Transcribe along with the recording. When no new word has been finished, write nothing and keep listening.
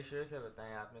شروع سے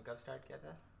بتائیں، آپ نے کب سٹارٹ کیا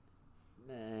تھا؟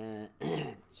 میں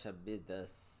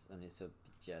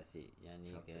 26/10/1985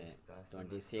 یعنی کہ 26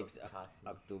 26/10/1985۔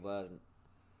 اکتوبر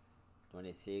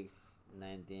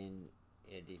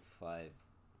 1985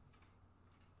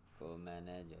 کو میں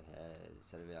نے جو ہے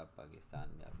سروے آف پاکستان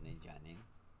میں اپنی جانب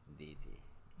دی تھی۔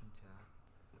 اچھا،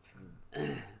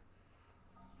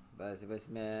 بس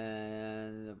میں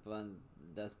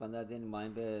 10-15 دن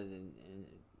وہیں پہ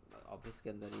آفس کے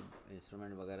اندر ہی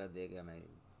انسٹرومنٹ وغیرہ دے کے ہمیں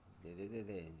دے دیتے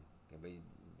تھے کہ بھئی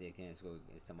دیکھیں اس کو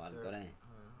استعمال تو کریں۔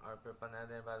 اور پھر 15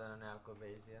 دن بعد انہوں نے آپ کو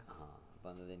بھیج دیا؟ ہاں،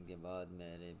 15 دن کے بعد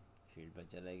میرے فیلڈ پر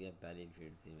چلا گیا۔ پہلی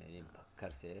فیلڈ تھی میری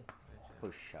بکھر سے اچھا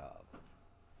خوشاب،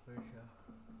 اچھا،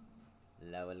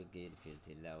 لیول کی فیلڈ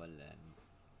تھی، لیول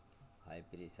ہائی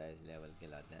پریسائز لیول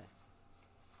کہلاتا ہے،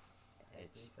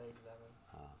 ایچ۔ Exercise level.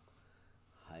 ہاں،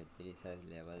 high precise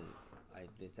level, high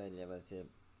precise level سے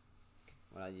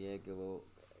مراد یہ ہے کہ وہ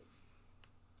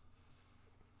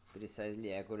precisely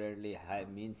accurately high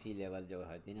mean sea level جو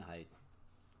ہوتی ہے نا ہائٹ،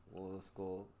 وہ اس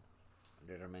کو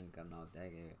ڈٹرمن کرنا ہوتا ہے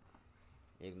کہ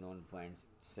ایک نون پوائنٹ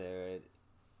سے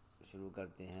شروع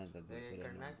کرتے ہیں تو تو یہ دوسرے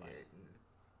کرنا نون کہ پوائنٹ۔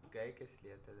 گئے کس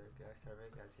لیے تھا؟ کیا سروے،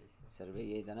 کیا چیز تھی؟ سروے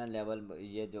یہی تھا نا، لیول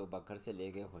یہ جو بکھر سے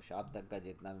لے کے خوشاب تک کا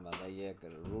جتنا بھی مطلب یہ ایک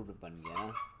روٹ بن گیا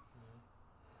نا،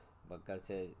 بکھر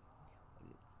سے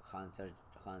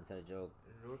خانسر چوک،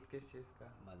 روٹ کس چیز کا؟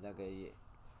 مطلب کہ یہ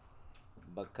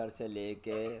بکھر سے لے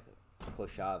کے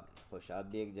خوشاب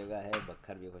بھی ایک جگہ ہے،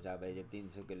 بکھر بھی خوشاب ہے، یہ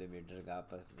 300 کلومیٹر کا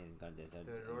آپس میں ان کا جیسا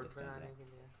تو روڈ ڈسٹینس ہے۔ بنانے کے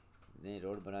لیے؟ نہیں،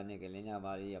 روڈ بنانے کے لیے نا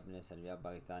ہماری اپنے سروے آف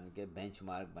پاکستان کے بینچ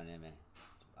مارک بنے ہوئے ہیں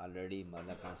آلریڈی،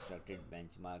 مطلب کنسٹرکٹیڈ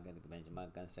بینچ مارک ہے۔ بینچ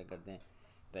مارک کنسٹرکٹ کرتے ہیں،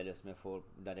 پہلے اس میں 4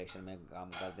 ڈائریکشن میں کام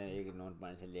کرتے ہیں، ایک نون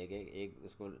پوائنٹ سے لے کے ایک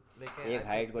اس کو ایک اچھا،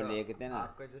 ہائٹ کو تو لے کے نا۔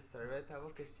 آپ کا جو سروے تھا وہ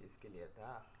کس چیز کے لیے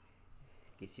تھا؟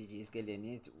 کسی چیز کے لیے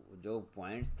نہیں، جو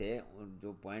پوائنٹس تھے،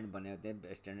 جو پوائنٹ بنے ہوتے ہیں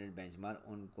اسٹینڈرڈ بینچ مارک،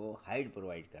 ان کو ہائٹ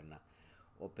پرووائڈ کرنا،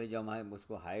 اور پھر جب ہم اس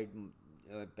کو ہائٹ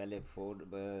پہلے 4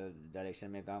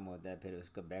 ڈائریکشن میں کام ہوتا ہے، پھر اس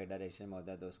کو بیک ڈائریکشن میں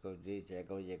ہوتا ہے، تو اس کو ری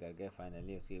چیک اور یہ کر کے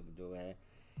فائنلی اس کی جو ہے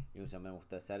یوں سمجھ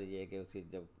مختصر یہ ہے کہ اس کی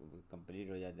جب کمپلیٹ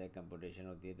ہو جاتا ہے، کمپوٹیشن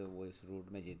ہوتی ہے، تو وہ اس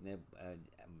روٹ میں جتنے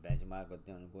بینچ مارک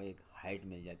ہوتے ہیں ان کو ایک ہائٹ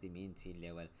مل جاتی ہے، مین سی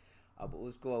لیول۔ اب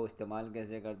اس کو استعمال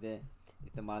کیسے کرتے ہیں؟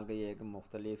 استعمال کا یہ ہے کہ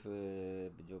مختلف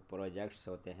جو پروجیکٹس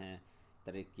ہوتے ہیں،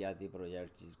 ترقیاتی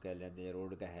پروجیکٹ جس کہہ لیتے ہیں،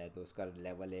 روڈ کا ہے تو اس کا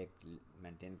لیول ایک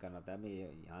مینٹین کرنا ہوتا ہے، بھی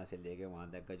یہاں سے لے کے وہاں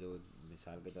تک کا جو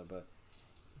مثال کے طور پر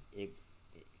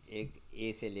ایک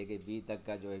اے سے لے کے بی تک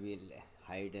کا جو ہے بھی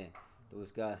ہائٹ ہے، تو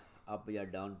اس کا اپ یا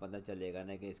ڈاؤن پتہ چلے گا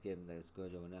نا کہ اس کے اندر اس کو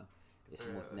جو ہے نا پھر اس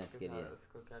اسموتھنیس کے کے لیے، ساتھ اس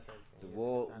کو کیا کرتے تو ہیں؟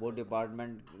 وہ اس کے ساتھ وہ کرتے ہیں؟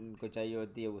 ڈپارٹمنٹ کو چاہیے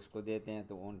ہوتی ہے، اس کو دیتے ہیں،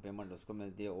 تو اون پیمنٹ اس کو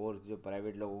ملتی ہے، اور جو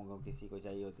پرائیویٹ لوگوں کو کسی کو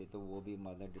چاہیے ہوتی ہے تو وہ بھی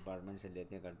مطلب ڈپارٹمنٹ سے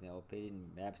لیتے ہیں، کرتے ہیں، اور پھر ان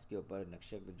میپس کے اوپر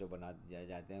نقشے جو بنا جائے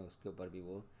جاتے ہیں اس کے اوپر بھی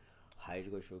وہ ہائٹ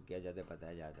کو شو کیا جاتا ہے،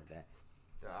 بتایا جاتا ہے۔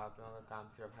 تو آپ لوگوں کا کام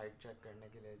صرف ہائٹ چیک کرنے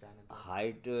کے لیے جانا تھا؟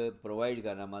 ہائٹ پرووائڈ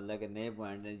کرنا، مطلب کہ نئے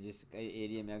پوائنٹ ہے جس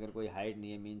ایریا میں اگر کوئی ہائٹ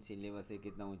نہیں ہے مین سی لیول سے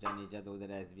کتنا اونچا نیچا، تو ادھر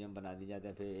ایس بی ایم بنا دی جاتا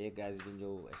ہے، پھر ایک ایس بی ایم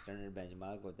جو اسٹینڈرڈ بینچ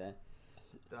مارک ہوتا ہے۔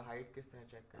 تو ہائٹ کس طرح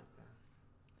چیک کرتے ہیں؟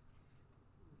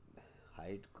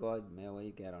 ہائٹ کو میں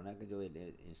وہی کہہ رہا ہوں نا کہ جو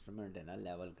انسٹرومنٹ ہے نا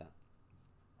لیول کا،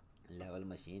 لیول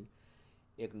مشین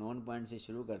ایک نون پوائنٹ سے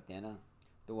شروع کرتے ہیں نا،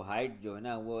 تو وہ ہائٹ جو ہے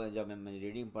نا، وہ جب ہم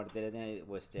ریڈنگ پڑھتے رہتے ہیں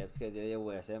وہ اسٹیپس کے ذریعے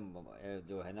وہ ایسے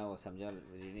جو ہے نا وہ سمجھا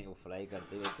ریڈنگ وہ فلائی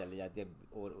کرتے ہوئے چلے جاتے ہیں،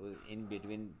 اور ان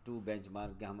بٹوین 2 بینچ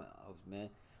مارک کے ہم اس میں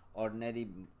آرڈنری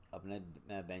اپنے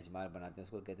بینچ مارک بناتے ہیں، اس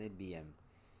کو کہتے ہیں بی ایم،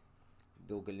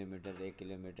 2 کلومیٹر، 1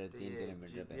 کلومیٹر، تو 3 یہ جی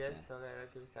کلومیٹر پی پیسے ہیں۔ ایس وغیرہ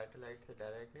کی سیٹلائٹ سے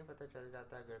ڈائریکٹ نہیں پتہ چل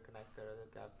جاتا اگر کنیکٹ کرو تو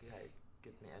کہ آپ کی ہائٹ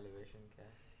کتنی ایلیویشن کیا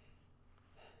ہے؟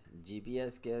 جی پی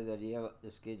ایس کے ذریعے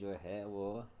اس کی جو ہے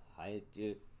وہ ہائٹ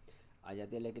آ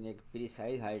جاتی ہے، لیکن ایک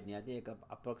پریسائز ہائٹ نہیں آتی، ایک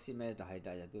اپروکسیمیٹ ہائٹ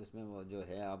آ جاتی ہے، اس میں وہ جو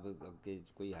ہے اب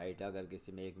کوئی ہائٹ اگر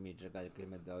کسی میں 1 میٹر کا، کسی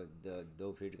میں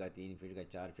 2 فٹ کا، 3 فٹ کا،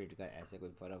 4 فٹ کا، ایسے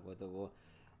کوئی فرق ہو تو وہ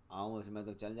عام اس میں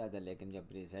تو چل جاتا ہے، لیکن جب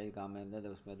پریسائز کام ہے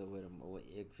تو اس میں تو پھر وہ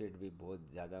 1 فٹ بھی بہت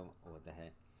زیادہ ہوتا ہے،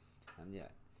 سمجھا؟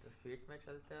 تو فیٹ میں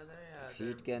چلتا ہے ادھر یا ادھر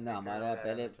فیٹ کے اندر میٹر ہمارا وغیرہ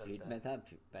پہلے میں فیٹ چلتا میں ہے؟ تھا،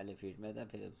 پہلے فیٹ میں تھا،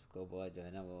 پھر اس کو وہ جو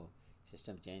ہے نا وہ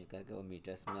سسٹم چینج کر کے وہ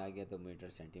میٹرس میں آ گیا، تو میٹر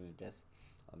سینٹی میٹرس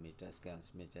اور میٹرس کا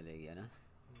اس میں چلے گیا نا،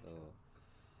 تو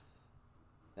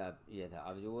اب یہ تھا۔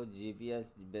 اب جو وہ جی پی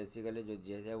ایس بیسیکلی جو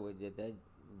دیتا ہے وہ دیتا ہے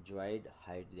جوائڈ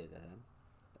ہائٹ دیتا ہے،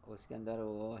 تو اس کے اندر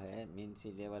وہ ہے مین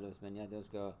سی لیول اس میں نہیں آتے،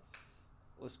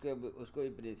 اس کو بھی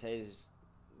پریسائز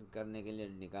کرنے کے لیے،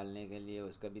 نکالنے کے لیے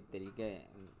اس کا بھی طریقے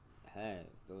ہے،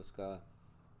 تو اس کا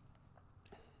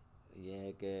یہ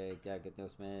ہے کہ کیا کہتے ہیں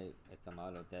اس میں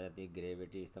استعمال ہوتا ہے،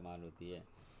 گریویٹی استعمال ہوتی ہے،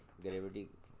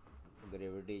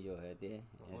 گریویٹی جو ہے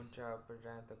تو اونچا پر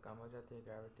جائیں تو کم ہو جاتی ہے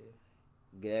گریوٹی؟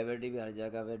 گریویٹی بھی ہر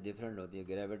جگہ پہ ڈفرینٹ ہوتی ہے.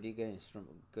 گریویٹی کے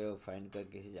کو فائنڈ کر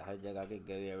کسی ہر جگہ کی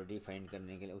گریویٹی فائنڈ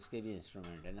کرنے کے لیے اس کے بھی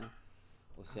انسٹرومنٹ ہے نا.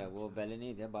 اس سے وہ پہلے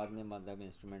نہیں تھے, بعد میں مطلب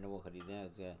انسٹرومنٹ وہ خریدے ہیں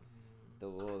اس سے,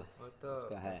 تو وہ تو اس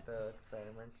کا ہے.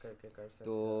 ایکسپیریمنٹ کر کے کر سکتے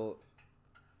تو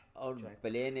اور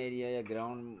پلین ایریا یا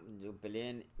گراؤنڈ جو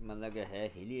پلین مطلب کہ ہے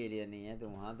ہلی ایریا نہیں ہے, تو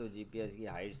وہاں تو جی پی ایس کی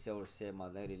ہائٹ سے اور اس سے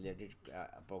مطلب ریلیٹڈ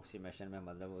اپروکسیمیشن میں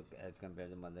مطلب وہ ایز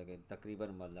کمپیئر مطلب کہ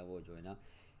تقریباً مطلب وہ جو ہے نا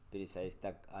پریسائز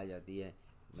تک آ جاتی ہے,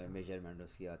 میجرمنٹ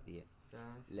اس کی آتی ہے.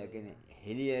 لیکن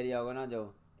ہلی ایریا ہوگا نا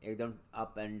جو ایک دم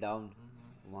اپ اینڈ ڈاؤن,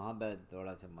 وہاں پہ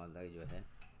تھوڑا سا مطلب جو ہے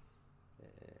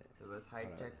تو بس ہائٹ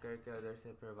چیک کر کے ادھر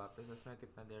سے پھر واپس اس میں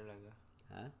کتنا دیر لگا؟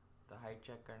 ہاں, تو ہائٹ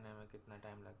چیک کرنے میں کتنا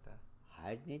ٹائم لگتا ہے؟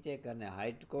 ہائٹ نہیں چیک کرنا ہے,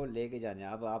 ہائٹ کو لے کے جانا ہے.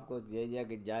 اب آپ کو یہ دیا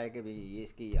کہ جائے کہ بھائی یہ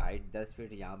اس کی ہائٹ 10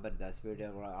 فٹ, یہاں پر 10 فٹ ہے,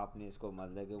 اور آپ نے اس کو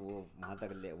مطلب کہ وہ وہاں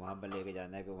تک وہاں پر لے کے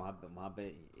جانا ہے کہ وہاں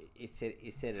پہ اس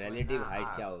سے ریلیٹیو ہائٹ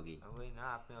کیا ہوگی. وہی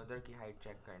نا, آپ نے ادھر کی ہائٹ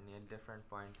چیک کرنی ہے ڈفرینٹ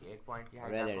پوائنٹ کی. ایک پوائنٹ کی ہائٹ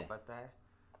آپ کو ریلیٹیو پتہ ہے,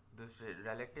 دوسرے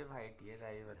ریلیٹیو ہائٹ یہ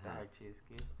ظاہر ہوتا ہے ہر چیز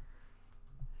کی.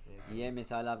 یہ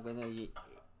مثال آپ کو یہ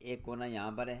ایک کونا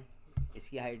یہاں پر ہے, اس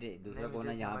کی ہائٹ ہے, دوسرا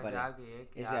کونا یہاں پر آ ہے, گئی ہے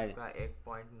کہ اس کی آپ ہائٹ کا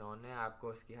 1.9 ہے, آپ کو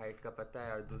اس کی ہائٹ کا پتہ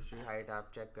ہے, اور دوسری ہائٹ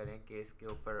آپ چیک کریں کہ اس کے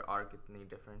اوپر اور کتنی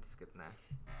ڈفرینس کتنا ہے.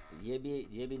 یہ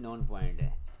بھی نون پوائنٹ ہے,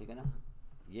 ٹھیک ہے نا.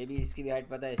 یہ بھی اس کی بھی ہائٹ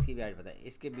پتہ ہے, اس کی بھی ہائٹ پتہ ہے,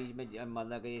 اس کے بیچ میں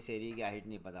مطلب کہ اس ایریے کی ہائٹ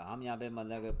نہیں پتہ. ہم یہاں پہ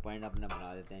مطلب کہ پوائنٹ اپنا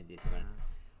بنا دیتے ہیں جیسے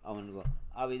اب ان کو,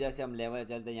 اب ادھر سے ہم لیول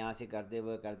چلتے ہیں یہاں سے کرتے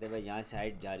ہوئے یہاں سے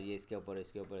ہائٹ جا رہی ہے اس کے اوپر,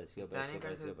 اس کے اوپر, اس کے اوپر, اس کے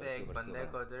اوپر, اس کے اوپر, اس کے ایک اوپر, اس کے بندے کو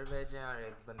اوپر. ادھر بھیجیں اور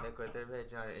ایک بندے کو ادھر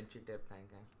بھیجیں اور انچی ٹیپ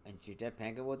پھینکیں. انچی ٹیپ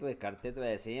پھینکے وہ تو کرتے تو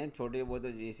ایسے ہی ہیں چھوٹے, وہ تو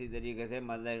اسی طریقے سے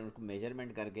مطلب ان کو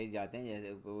میجرمنٹ کر کے جاتے ہیں,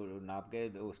 جیسے ناپ کے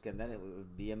اس کے اندر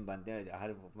بی ایم بنتے ہیں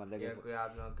ہر مطلب کہ کوئی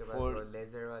آپ لوگوں کے پاس وہ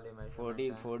لیزر والی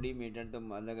میجرمنٹ 40 میٹر تو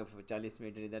مطلب کہ 40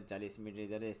 میٹر ادھر 40 میٹر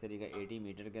ادھر, اس طریقے 80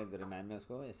 میٹر کے درمیان میں اس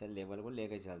کو ایسے لیول کو لے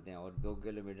کے چلتے ہیں, اور 2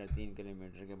 کلو میٹر 3 کلو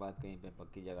میٹر کے بعد کہیں پہ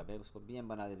پکی جگہ پہ اس کو بی ایم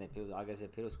بنا دیتے ہیں. پھر آگے سے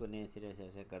پھر اس کو نئے سرے سے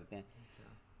ایسے کرتے ہیں,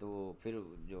 تو پھر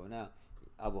جو ہے نا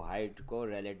اب ہائٹ کو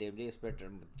ریلیٹیولی اس پہ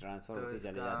ٹرانسفر ہوتی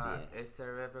چلی جاتی ہے. اس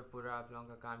سروے پہ پورا آپ لوگوں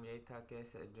کا کام یہی تھا کہ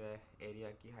جو ہے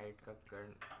ایریا کی ہائٹ کا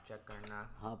چیک کرنا.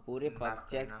 ہاں, پورے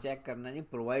چیک کرنا نہیں,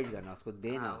 پرووائڈ کرنا, اس کو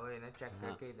دینا. وہی نا, چیک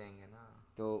کر کے ہی دیں گے نا.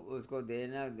 تو اس کو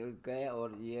دینا کہ, اور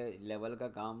یہ لیول کا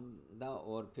کام تھا.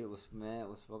 اور پھر اس میں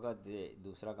اس وقت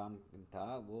دوسرا کام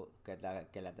تھا وہ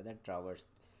کہلاتا تھا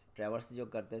ٹریورس جو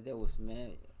کرتے تھے, اس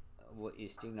میں وہ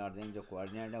ایسٹنگ ناردرن جو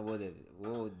کوآرڈینیٹ ہے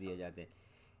وہ دیے جاتے.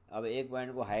 اب ایک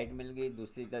پوائنٹ کو ہائٹ مل گئی,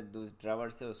 دوسری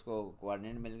ٹریورس سے اس کو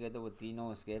کوآرڈینیٹ مل گئے, تو وہ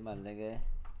تینوں اس کے مطلب کہ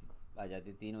آ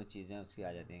جاتی, تینوں چیزیں اس کی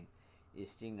آ جاتی ہیں,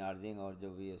 ایسٹنگ ناردرن اور جو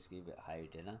بھی اس کی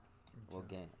ہائٹ ہے نا وہ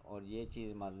کہیں. اور یہ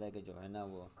چیز مطلب کہ جو ہے نا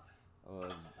وہ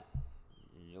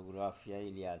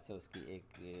جغرافیائی لحاظ سے اس کی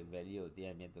ایک ویلیو ہوتی ہے,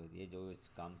 اہمیت ہوتی ہے, جو اس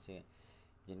کام سے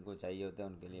جن کو چاہیے ہوتا ہے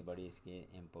ان کے لیے بڑی اس کی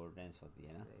امپورٹینس ہوتی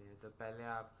ہے نا. تو پہلے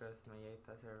آپ کا اس میں یہی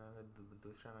تھا سر,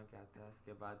 دوسرا میں کیا تھا اس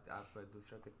کے بعد آپ کا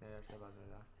دوسرا کتنے عرصے بعد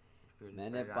ملا؟ میں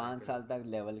نے 5 سال تک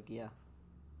لیول کیا.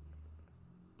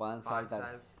 5 سال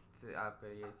سے آپ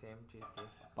یہ سیم چیز تھی.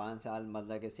 5 سال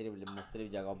مطلب کہ صرف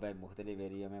مختلف جگہوں پہ مختلف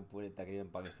ایریوں میں پورے تقریباً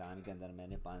پاکستان کے اندر میں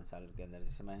نے 5 سال کے اندر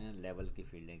جیسے میں نے لیول کی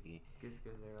فیلڈیں کی. کس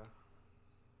جگہ؟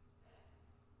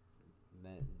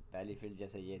 میں پہلی فیلڈ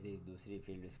جیسے یہ تھی, دوسری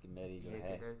فیلڈ اس کی میری جو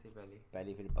ہے تھی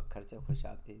پہلی فیلڈ بکھر سے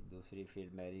خوشاب تھی, دوسری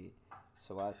فیلڈ میری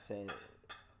سوات سے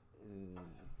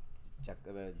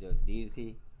جو دیر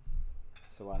تھی,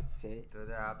 سوات سے. تو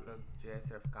ادھر آپ لوگ جو ہے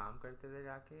صرف کام کرتے تھے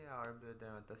جا کے, اور بھی ادھر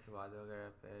مطلب سوات وغیرہ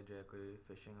پہ جو ہے کوئی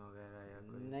فشنگ وغیرہ یا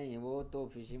کوئی؟ نہیں, وہ تو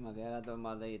فشنگ وغیرہ تو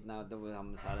مطلب اتنا تو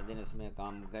ہم سارا دن اس میں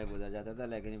کام کا گزر جاتا تھا.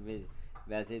 لیکن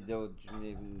ویسے جو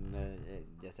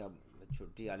جیسا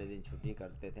چھٹی والے دن چھٹی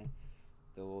کرتے تھے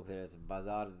تو وہ پھر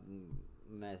بازار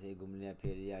میں ایسے ہی گھوم لیا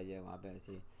پھر یا وہاں پہ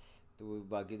ایسے. تو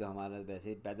باقی تو ہمارا ویسے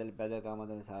ہی پیدل کام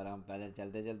ہوتا تھا سارا, ہم پیدل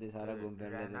چلتے سارا گھوم پھر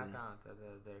لیتے تھے. کہاں ہوتا تھا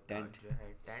ادھر ٹینٹ جو ہے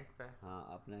ٹینٹ پہ؟ ہاں,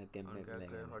 اپنے کیمپنگ لے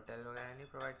کے. ہوٹل وغیرہ نہیں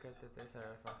پرووائڈ کرتے تھے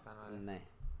سر پاکستان والے؟ نہیں,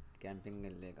 کیمپنگ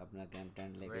لے اپنا کیمپ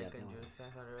ٹینٹ لے کے جاتے ہیں. سر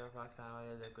پاکستان والے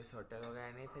ادھر کچھ ہوٹل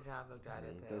وغیرہ نہیں تھے جہاں آپ لوگ جا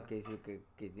رہے تھے؟ تو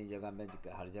کتنی جگہ میں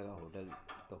ہر جگہ ہوٹل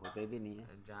تو ہوتے بھی نہیں ہیں,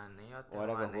 جان نہیں ہوتے. اور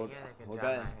اگر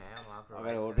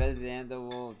ہوٹلز ہیں تو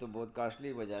وہ تو بہت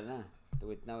کاسٹلی ہو جاتا نا, تو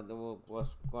اتنا تو وہ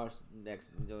کاسٹ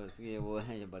جو اس کی وہ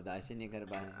ہے جو برداشت نہیں کر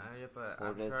پائے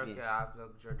ہوٹلس کی. آپ لوگ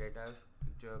جو ڈیٹا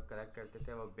جو کلیکٹ کرتے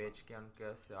تھے وہ بیچ کے ان کے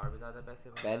اس سے اور بھی زیادہ پیسے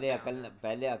پہلے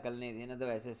عقل نہیں تھی نا, تو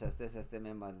ایسے سستے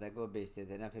میں مطلب وہ بیچتے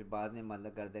تھے نا. پھر بعد میں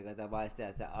مطلب کرتے اب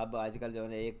آہستہ اب آج کل جو ہے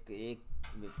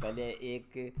نا پہلے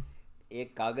ایک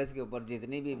کاغذ کے اوپر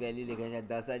جتنی بھی ویلیو لکھے جائے,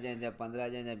 10 آ جائیں چاہے 15 آ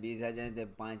جائیں چاہے 20 آ جائیں چاہے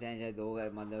 5 آئیں چاہے 2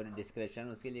 مطلب ڈسکرپشن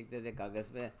اس کی لکھتے تھے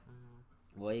کاغذ پہ,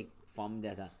 وہ ایک فارم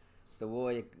دیا تھا, تو وہ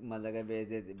ایک مطلب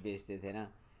کہ بیچتے تھے نا.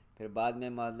 پھر بعد میں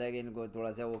مطلب ہے کہ ان کو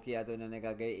تھوڑا سا وہ کیا تو انہوں نے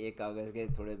کہا کہ ایک کاغذ کے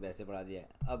تھوڑے پیسے بڑھا دیا.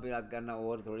 اب پھر کرنا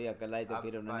اور تھوڑی عقل آئی تو اب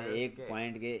پھر انہوں نے پر اس کے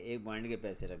ایک پوائنٹ کے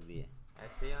پیسے رکھ دیے.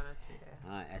 ایسے ہی ہونا چاہیے.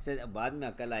 ہاں ایسے بعد میں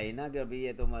عقل آئی نا کہ ابھی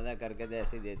یہ تو مزہ کر کے تو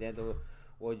ایسے ہی دیتے ہیں. تو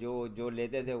وہ جو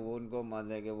لیتے تھے وہ ان کو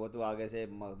مطلب کہ وہ تو آگے سے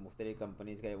مختلف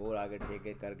کمپنیز کے وہ آگے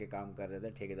ٹھیکے کر کے کام کر رہے تھے.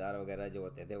 ٹھیکیدار وغیرہ جو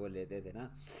ہوتے تھے وہ لیتے تھے نا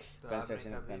تو آپ نے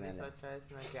کنسٹرکشن کبھی کرنے نہیں والے. سوچا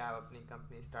اس میں کہ آپ اپنی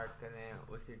کمپنی اسٹارٹ کریں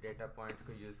اسی ڈیٹا پوائنٹس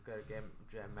کو یوز کر کے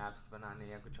جو ہے میپس بنانے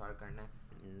یا کچھ اور کرنا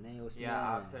ہے, نہیں اس یا میں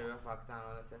آپ صرف پاکستان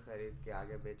والوں سے خرید کے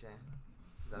آگے بیچیں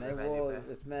زیادہ نہیں ویلیو وہ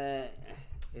پہ؟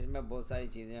 اس میں بہت ساری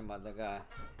چیزیں مطلب کا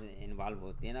انوالو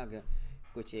ہوتی ہیں نا کہ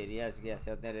کچھ ایریاز کے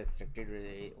ایسے ہوتے ہیں ریسٹرکٹیڈ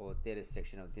ہوتے ہیں,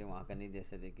 ریسٹرکشن ہوتی ہے وہاں کا نہیں دے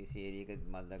سکتے. کسی ایریا کے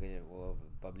مطلب کہ وہ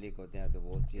پبلک ہوتے ہیں تو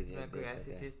وہ اس چیزیں میں کوئی دیکھ ایسی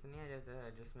سکتے ہیں. چیز تو نہیں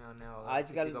ہے جس میں انہیں ہوگا آج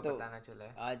کسی کل کو تو پتہ نہ چلے؟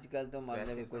 مطلب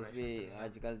ویسی کہ کچھ بھی انفارمیشن تو نہیں ہے.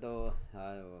 آج کل تو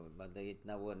مطلب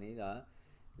اتنا وہ نہیں رہا,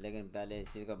 لیکن پہلے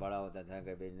اس چیز کا بڑا ہوتا تھا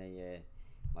کہ بھائی نہیں یہ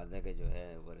مطلب کہ جو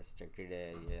ہے وہ ریسٹرکٹیڈ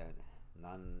ہے, یہ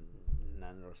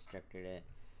نان ریسٹرکٹیڈ ہے.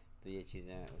 تو یہ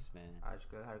چیزیں اس میں آج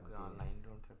کل ہر کوئی آن لائن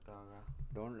ڈھونڈ سکتا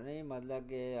ہوگا. نہیں مطلب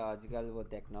کہ آج کل وہ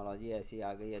ٹیکنالوجی ایسی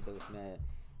آ گئی ہے تو اس میں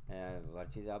ہر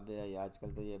چیز آپ آج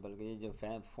کل تو یہ بلکہ یہ جو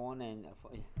فون ہیں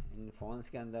ان فونس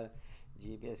کے اندر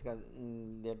جی پی ایس کا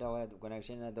ڈیٹا ہوا ہے تو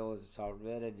کنیکشن ہے تو سافٹ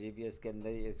ویئر ہے جی پی ایس کے اندر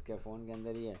ہی, اس کے فون کے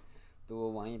اندر ہی ہے. تو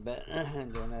وہ وہیں پہ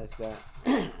جو ہے نا اس کا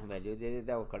ویلیو دے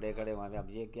دیتا ہے وہ کھڑے وہاں پہ. اب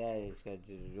یہ کیا ہے اس کا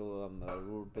جو ہم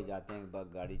روڈ پہ جاتے ہیں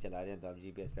گاڑی چلا رہے ہیں تو اب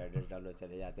جی پی ایس پہ ایڈریس ڈالو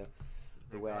چلے جاتے ہو.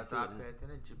 تو وہ ایسے ہی آپ کہتے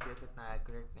ہیں نا جی پی ایس اتنا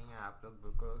ایکوریٹ نہیں ہے, آپ لوگ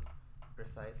بالکل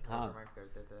پریسائز میجرمنٹ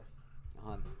کرتے تھے.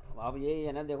 ہاں اب یہی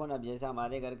ہے نا, دیکھو نا اب جیسے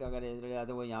ہمارے گھر کا اگر ادھر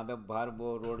جاتے وہ یہاں پہ باہر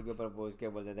وہ روڈ کے اوپر پہنچ کے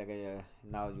بولتے تھے کہ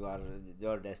now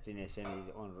your destination is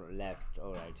on left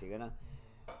اور رائٹ, ٹھیک ہے نا.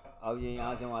 اب یہ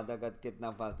یہاں سے وہاں تک کتنا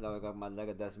فاصلہ ہوگا, مطلب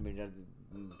کہ 10 میٹر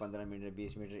 15 میٹر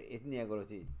 20 میٹر اتنی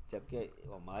ایکوریسی, جبکہ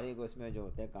ہمارے اس میں جو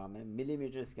ہوتا ہے کام ہے ملی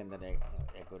میٹرس کے اندر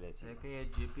ایکوریسی. لیکن یہ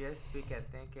جی پی ایس بھی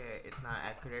کہتے ہیں کہ اتنا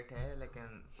ایکوریٹ ہے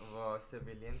لیکن وہ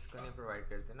سویلینس کو نہیں پرووائڈ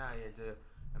کرتے نا. یہ جو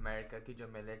امریکہ کی جو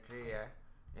ملٹری ہے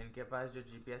ان کے پاس جو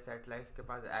جی پی ایس سیٹلائٹس کے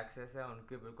پاس ایکسیس ہے, ان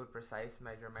کی بالکل پرسائز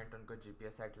میجرمنٹ ان کو جی پی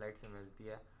ایس سیٹلائٹ سے ملتی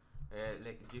ہے.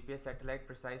 لیکن جی P S satellite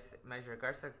precise major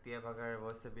کر سکتی ہے مگر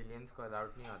وہ سویلینس کو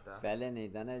الاؤڈ نہیں ہوتا. پہلے نہیں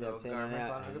تھا نا, جب سے گورنمنٹ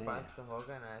والوں کے پاس تو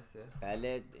ہوگا نا ایسے.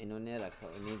 پہلے انہوں نے رکھا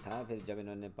نہیں تھا, پھر جب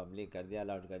انہوں نے پبلک کر دیا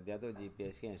الاؤڈ کر دیا تو جی پی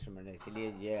ایس کے انسٹرومنٹ ہے. اسی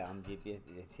لیے یہ ہم جی پی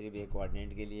ایس صرف ایک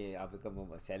کوآرڈینیٹ کے لیے آپ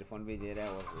کا سیل فون بھی دے رہا ہے,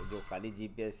 اور جو خالی جی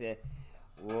پی ایس ہے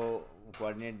وہ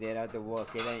کوآرڈینیٹ دے رہا ہے تو وہ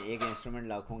اکیلا ایک انسٹرومنٹ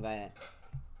لاکھوں کا ہے,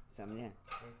 سمجھیں.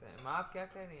 ماں آپ کیا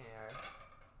کر رہی ہیں یار؟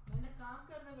 میں نے کام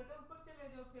کرنا بیٹا, اوپر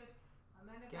چلے جاؤ. پھر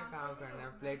میں نے کیا کام کرنا ہے؟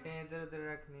 پلیٹیں ادھر ادھر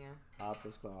رکھنی ہیں. آپ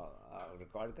اس کو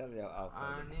ریکارڈ کر رہے ہو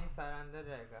آپ؟ نہیں سارا اندر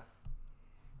جائے گا.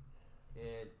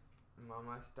 یہ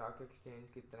ماما اسٹاک ایکسچینج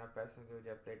کی طرح پیسوں کی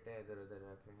وجہ پلیٹیں ادھر ادھر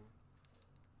رکھ رہے ہیں.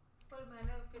 پر میں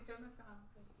نے کچن میں کام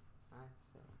کرنا.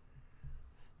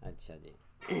 اچھا جی.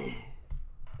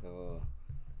 تو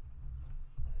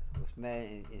اس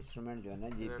میں انسٹرومنٹ جو ہے نا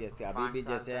جی پی ایس کے ابھی بھی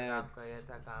جیسے آپ کا یہ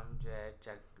تھا کام جو ہے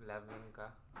چیک لیبلنگ کا,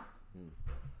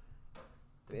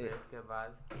 تو پھر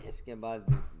اس کے بعد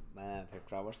میں پھر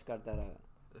ٹراورس کرتا رہا.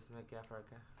 اس میں کیا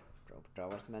فرق ہے؟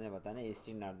 ٹراورس میں نے بتایا نا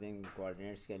ایسٹرن ناردرن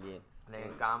کوآرڈینیٹس کے لیے,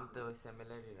 لیکن کام تو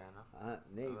سملر ہی رہا نا. ہاں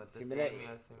نہیں سملر,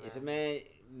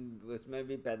 اس میں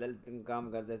بھی پیدل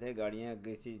کام کرتے تھے گاڑیاں.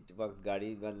 کسی وقت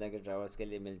گاڑی مطلب کہ ٹراورس کے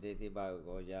لیے ملتی تھی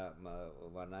یا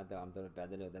ورنہ تو عام طور پہ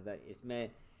پیدل ہوتا تھا. اس میں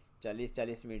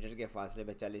 40 میٹر کے فاصلے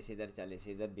پہ 40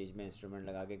 ادھر بیچ میں انسٹرومنٹ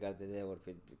لگا کے کرتے تھے اور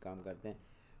پھر کام کرتے ہیں.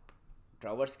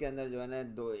 ٹراورس کے اندر جو ہے نا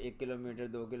 1 کلومیٹر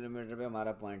 2 کلومیٹر پہ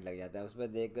ہمارا پوائنٹ لگ جاتا ہے. اس پہ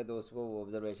دیکھ کے تو اس کو وہ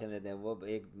آبزرویشن لیتے ہیں. وہ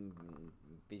ایک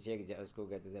پیچھے اس کو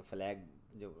کہتے تھے فلیگ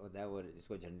جو ہوتا ہے وہ اس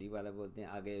کو جھنڈی والا بولتے ہیں.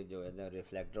 آگے جو ہے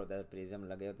ریفلیکٹر ہوتا ہے, پریزم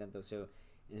لگے ہوتے ہیں, تو اسے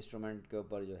انسٹرومنٹ کے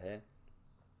اوپر جو ہے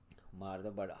مار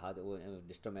دو بڑا ہاتھ وہ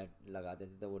ڈسٹومیٹ لگاتے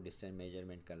تھے تو وہ ڈسٹینس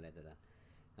میجرمنٹ کر لیتا تھا,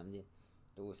 سمجھے.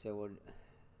 تو اس سے وہ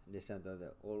ڈسٹینس ہوتا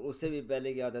ہے. اور اس سے بھی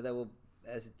پہلے کیا ہوتا تھا, وہ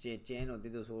ایسے چین ہوتی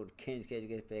تھی اس کو کھینچ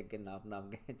کے پھینک کے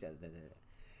ناپ کے چلتے تھے.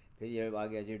 پھر یہ آ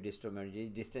گیا جی ڈسٹومیٹ, جی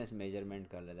ڈسٹینس میجرمنٹ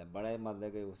کر لیتا ہے. بڑا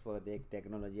مطلب کہ اس وقت ایک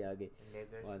ٹیکنالوجی آ گئی.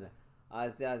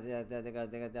 آہستہ آہستہ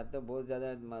کرتے اب تو بہت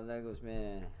زیادہ مطلب کہ اس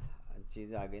میں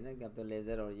چیزیں آ گئی نا کہ اب تو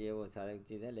لیزر اور یہ وہ سارے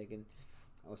چیزیں, لیکن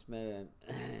اس میں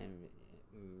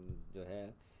جو ہے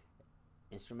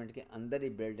انسٹرومنٹ کے اندر ہی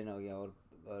بلٹ ان ہو گیا.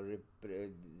 اور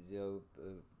جو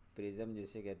پریزم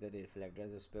جسے کہتے ہیں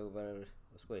ریفلیکٹرز, اس پہ اوپر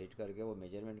اس کو ہٹ کر کے وہ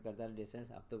میجرمنٹ کرتا ہے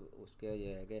ڈسٹینس. اب تو اس کے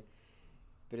یہ ہے کہ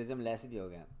پریزم لیس بھی ہو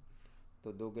گیا,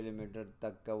 تو 2 کلومیٹر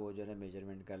تک کا وہ جو ہے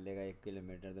میجرمنٹ کر لے گا. 1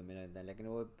 کلومیٹر تو ملا لیتا ہے, لیکن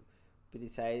وہ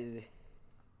پریسائز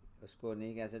اس کو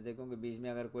نہیں کہہ سکتے کیونکہ بیچ میں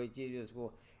اگر کوئی چیز اس کو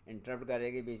انٹرپٹ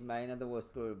کرے گی بیچ میں آئی نا تو وہ اس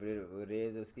کو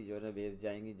ریز اس کی جو ہے نا ویو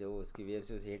جائیں گی جو اس کی ویو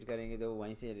سے اسے ہٹ کریں گے تو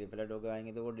وہیں سے ریفلیکٹ ہو کے آئیں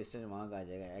گے تو وہ ڈسٹینس وہاں کا آ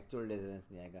جائے گا ایکچوئل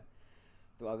ڈسٹینس نہیں آئے گا.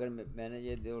 تو اگر میں نے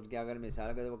یہ دیکھ کے اگر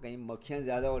مثال کر وہ کہیں مکھیاں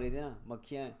زیادہ ہو رہی تھیں نا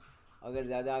مکھیاں اگر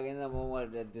زیادہ آ گئی نا وہ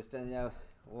ڈسٹینس یا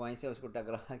وہیں سے اس کو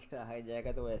ٹکرا کے آ جائے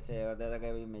گا تو وہ ایسے ہوتا تھا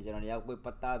کہ میجرمنٹ یا کوئی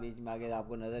پتا بیچ میں آگے آپ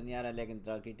کو نظر نہیں آ رہا لیکن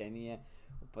ٹرک کی ٹہنی ہے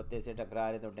پتے سے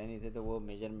ٹکرا رہے تو ٹہنی سے تو وہ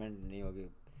میجرمنٹ نہیں ہوگی.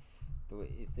 تو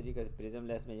اس طریقے سے پرزم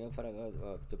لیس میں یہ فرق ہے.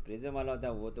 جو پرزم والا ہوتا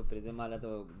ہے وہ تو پرزم والا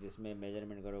تو جس میں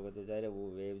میجرمنٹ کرو گے تو ظاہر ہے وہ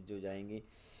ویو جو جائیں گی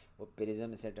وہ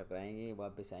پرزم سے ٹکرائیں گی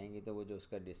واپس آئیں گی تو وہ جو اس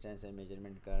کا ڈسٹینس ہے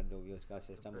میجرمنٹ کر دو گی اس کا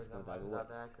سسٹم اس کا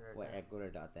مطابق وہ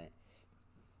ایکوریٹ آتا ہے.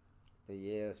 تو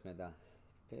یہ اس میں تھا.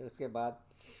 پھر اس کے بعد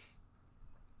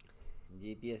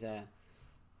جی پی ایس آیا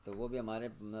تو وہ بھی ہمارے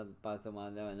پاس تو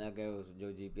مان نا کہ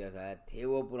جو جی پی ایس آیا تھے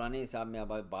وہ پرانے حساب میں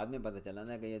اب بعد میں پتہ چلا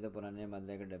نا کہ یہ تو پرانے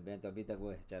مطلب کے ڈبے ہیں تو ابھی تک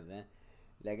وہ چل رہے ہیں.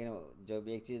 لیکن جب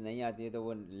ایک چیز نہیں آتی ہے تو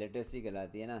وہ لیٹسٹ ہی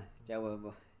کہلاتی ہے نا چاہے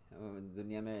وہ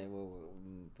دنیا میں وہ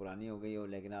پرانی ہو گئی ہو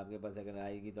لیکن آپ کے پاس اگر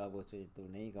آئے گی تو آپ اس سے تو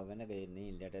نہیں کہو گے نا کہ یہ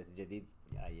نہیں لیٹسٹ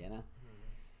جدید آئی ہے نا.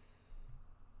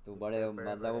 تو بڑے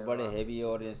مطلب وہ بڑے ہیوی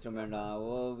اور انسٹرومنٹ ہاں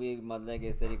وہ بھی مطلب کہ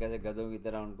اس طریقے سے گدھوں کی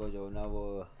طرح ان کو جو نا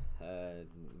وہ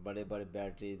بڑے بڑے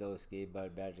بیٹری تو اس کی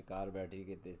بیٹری کار بیٹری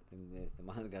کے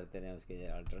استعمال کرتے رہے اس کے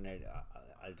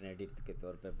الٹرنیٹیو کے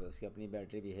طور پہ اس کی اپنی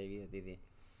بیٹری بھی ہیوی ہوتی تھی.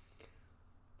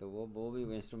 تو وہ بھی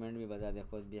انسٹرومنٹ بھی بتاتے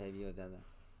خود بھی ہیوی ہوتا تھا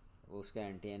اس کا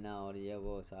اینٹینا اور یہ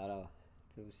وہ سارا.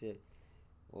 پھر اس سے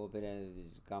وہ پھر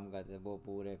کام کرتے وہ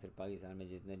پورے پھر پاکستان میں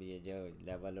جتنے بھی یہ جو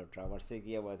لیول اور ٹراورس سے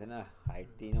کیا ہوا تھا نا ہائٹ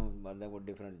تینوں مطلب وہ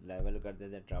ڈفرینٹ لیول کرتے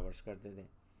تھے ٹراورس کرتے تھے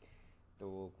تو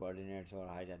وہ کوآرڈینیٹس اور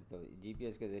ہائٹ تو جی پی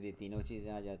ایس کے ذریعے تینوں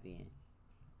چیزیں آ جاتی ہیں.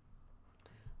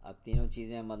 اب تینوں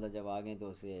چیزیں مطلب جب آ گئیں تو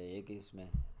اسے ایک ہی اس میں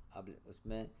اب اس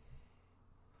میں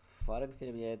فرق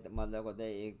صرف یہ مطلب ہوتا ہے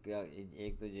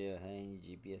ایک تو جو ہے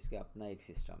جی پی ایس کا اپنا ایک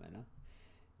سسٹم ہے نا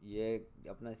یہ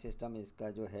اپنا سسٹم اس کا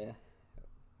جو ہے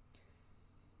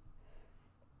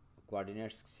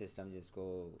کوآرڈینیٹس سسٹم جس کو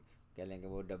کہہ لیں گے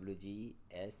وہ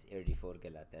WGS84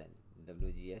 کہلاتا ہے.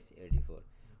 WGS84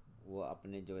 وہ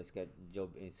اپنے جو اس کا جو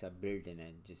اس کا بلٹ ان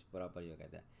ہے جس پراپر جو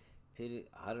کہتا ہے. پھر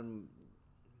ہر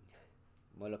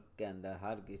ملک کے اندر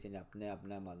ہر کسی نے اپنے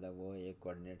اپنا مطلب وہ ایک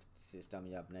کوآرڈینیٹ سسٹم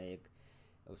یا اپنا ایک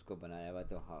اس کو بنایا ہوا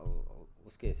تو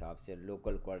اس کے حساب سے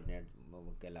لوکل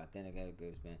کوآرڈینیٹ کہلاتے ہیں کہ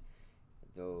اس میں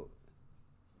تو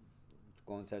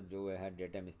کون سا جو ہے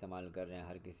ڈیٹا میں استعمال کر رہے ہیں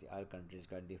ہر کنٹریز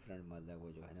کا ڈفرینٹ مطلب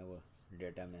وہ جو ہے نا وہ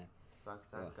ڈیٹا میں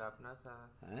پاکستان کا اپنا تھا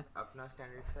اپنا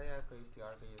اسٹینڈرڈ تھا یا کوئی سی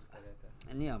اور کا یوز کر رہے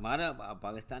تھے؟ نہیں ہمارا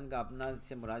پاکستان کا اپنا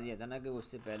سے مراد یہ تھا نا کہ اس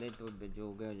سے پہلے تو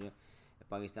جو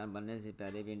پاکستان بننے سے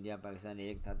پہلے بھی انڈیا پاکستان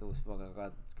ایک تھا تو اس وقت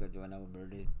کا جو ہے نا وہ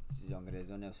برٹش جو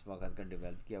انگریزوں نے اس وقت کا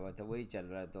ڈیولپ کیا ہوا تھا وہی چل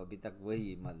رہا ہے تو ابھی تک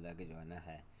وہی مطلب کہ جو ہے نا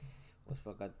ہے. اس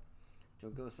وقت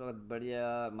چونکہ اس وقت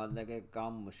بڑھیا مطلب کہ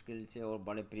کام مشکل سے اور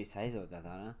بڑے پریسائز ہوتا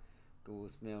تھا نا تو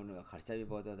اس میں ان کا خرچہ بھی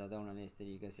بہت ہوتا تھا انہوں نے اس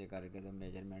طریقے سے کر کے تو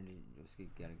میجرمنٹ اس کی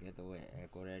کر کے تو وہ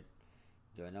ایکوریٹ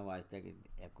جو ہے نا وہ آج تک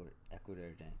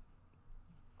ایکوریٹ ہیں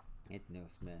اتنے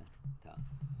اس میں تھا.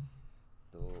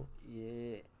 تو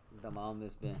یہ تمام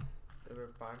اس پہ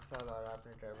 5 سال اور آپ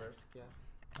نے ٹریورس کیا.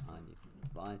 ہاں جی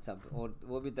 5 سال اور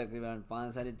وہ بھی تقریباً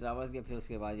 5 سال ٹریورس کے پھر اس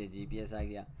کے بعد یہ جی پی ایس آ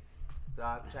گیا. تو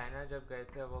آپ چائنا جب گئے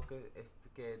تھے وہ اس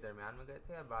کے درمیان میں گئے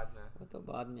تھے یا بعد میں؟ وہ تو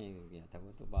بعد میں گیا تھا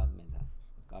وہ تو بعد میں تھا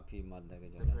کافی مطلب کہ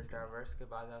جو ہے. ٹریورس کے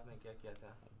بعد آپ نے کیا کیا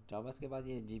تھا؟ ٹریورس کے بعد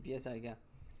یہ جی پی ایس آ گیا.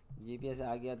 جی پی ایس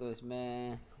آ گیا تو اس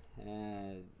میں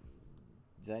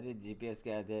ظاہر جی پی ایس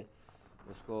کیا تھے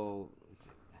اس کو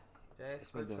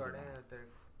اس کو چھوڑیں ادھر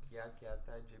کیا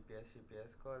تھا جی پی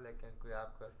ایس کو لیکن کوئی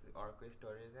آپ کو اور کوئی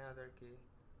اسٹوریز ہیں ادھر کی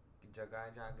جگہیں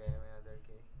جہاں گئے ہوئے ہیں ادھر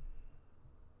کی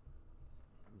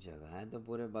جگہیں تو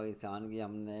پورے پاکستان کی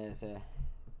ہم نے ایسے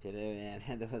پھرے ہوئے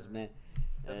ہیں تو اس میں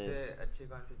سب سے اچھی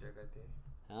کون سی جگہ تھی؟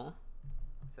 ہاں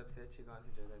سب سے اچھی کون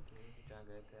سی جگہ تھی جہاں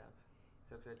گئے تھے آپ؟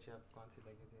 سب سے اچھی آپ کون سی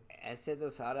لگی تھی؟ ایسے تو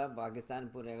سارا پاکستان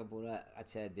پورے کا پورا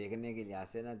اچھا ہے دیکھنے کے لحاظ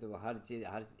سے نا تو ہر چیز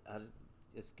ہر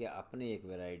اس کے اپنی ایک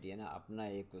ویرائٹی ہے نا اپنا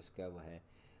ایک اس کا وہ ہے.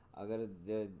 اگر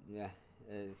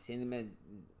سندھ میں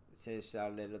سے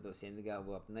اسٹار لے لو تو سندھ کا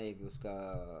وہ اپنا ایک اس کا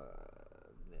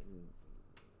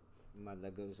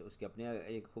مطلب کہ اس کی اپنی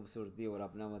ایک خوبصورتی اور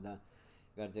اپنا مطلب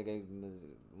ہر جگہ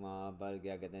وہاں پر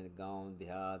کیا کہتے ہیں گاؤں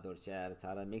دیہات اور شہر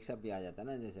سارا مکس اپ بھی آ جاتا ہے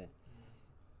نا جیسے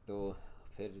تو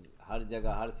پھر ہر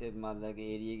جگہ ہر سے مطلب کہ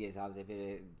ایریے کے حساب سے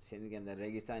پھر سندھ کے اندر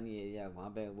ریگستانی ایریا وہاں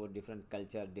پہ وہ ڈفرینٹ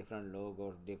کلچر ڈفرینٹ لوگ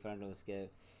اور ڈفرینٹ اس کے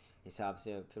حساب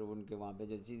سے پھر ان کے وہاں پہ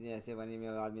جو چیزیں ایسے بنی میں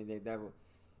آدمی دیکھتا ہے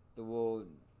تو وہ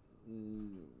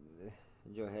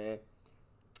جو ہے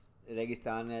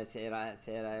ریگستان ہے،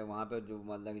 صحرا ہے، وہاں پہ جو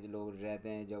مطلب کہ جو لوگ رہتے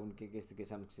ہیں، جو ان کی کس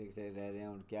قسم سے رہ رہے ہیں،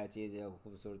 ان کیا چیز ہے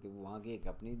خوبصورتی، وہاں کی ایک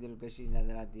اپنی دلکشی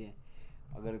نظر آتی ہے.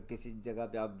 اگر کسی جگہ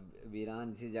پہ آپ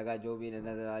ویران سی جگہ جو بھی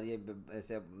نظر آ رہی ہے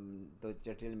ایسے تو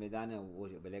چٹیل میدان ہے وہ،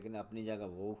 لیکن اپنی جگہ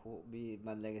وہ بھی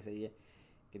مطلب کہ صحیح ہے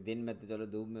کہ دن میں تو چلو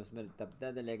دھوپ میں اس میں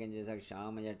تپتا تھا، لیکن جیسا کہ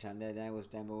شام یا ٹھنڈے جائیں اس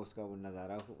ٹائم پہ اس کا وہ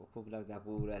نظارہ خوب لگتا ہے.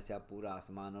 پورا ایسا پورا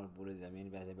آسمان اور پورے زمین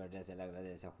پہ ایسے بیٹھے ایسے لگ رہا تھا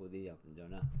جیسا خود ہی جو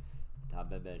نا تھا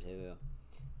پہ بیٹھے ہوئے ہو.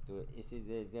 تو اسی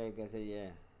طرح کیسے یہ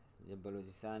جب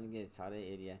بلوچستان کے سارے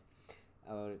ایریا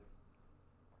اور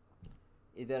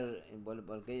ادھر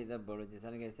بلکہ ادھر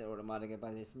بلوچستان کے روڈ ہمارے کے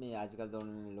پاس، اس میں آج کل تو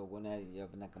ان لوگوں نے یہ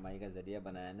اپنا کمائی کا ذریعہ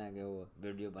بنایا نا کہ وہ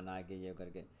ویڈیو بنا کے یہ کر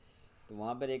کے. تو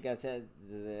وہاں پر ایک ایسا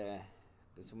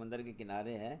سمندر کے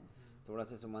کنارے ہے، تھوڑا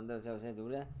سا سمندر سے اسے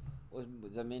دور ہے، اس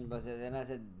زمین پر سے نا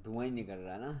ایسے دھواں ہی نکل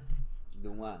رہا ہے نا،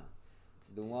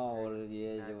 دھواں اور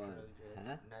یہ جو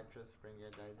ہے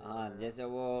ہاں جیسے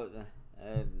وہ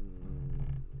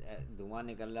دھواں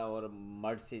نکل رہا اور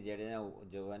مڈ سے جڑے نا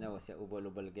جو ہے نا ویسے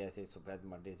ابل کے ایسے سفید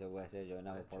مٹی سے وہ ایسے جو ہے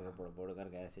نا وہ پڑ کر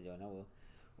کے ایسے جو ہے نا وہ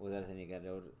ادھر سے نکل رہے.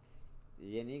 اور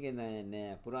یہ نہیں کہ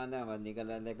نئے پرانا نکل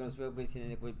رہا ہے، لیکن اس پہ کسی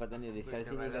نے کوئی پتہ نہیں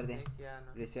ریسرچ ہی نہیں کرتے،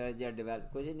 ریسرچ یا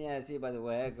ڈیولپ کچھ نہیں. ایسی بس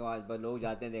وہ ہے کہ وہاں لوگ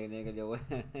جاتے ہیں دیکھنے کے، جو وہ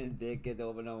دیکھ کے تو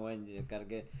اپنا وہ کر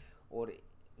کے. اور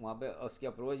وہاں پہ اس کی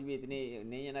اپروچ بھی اتنی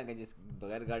نہیں ہے نا کہ جس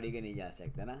بغیر گاڑی کے نہیں جا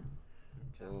سکتے نا.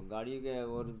 تو گاڑی کے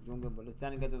اور چونکہ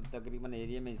بلوچستان کے تو تقریباً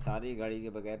ایریا میں ساری گاڑی کے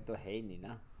بغیر تو ہے ہی نہیں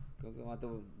نا، کیونکہ وہاں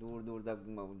تو دور دور تک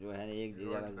جو ہے ایک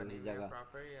جگہ دوسری جگہ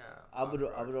اب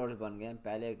روڈ بن گئے ہیں.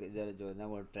 پہلے جو ہے نا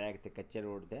وہ ٹریک تھے، کچے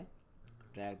روڈ تھے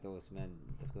ٹریک، تو اس میں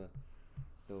اس کو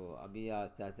تو ابھی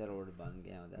آہستہ آہستہ روڈ بن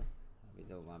گئے ہیں ادھر. ابھی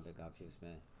تو وہاں پہ کافی اس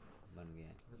میں بن گئے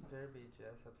ہیں. پھر بیچ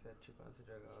ہے سب سے اچھی کون سی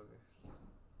جگہ ہوگی؟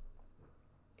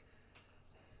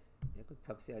 دیکھو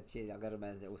سب سے اچھی اگر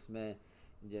میں اس میں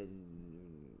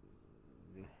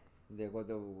دیکھو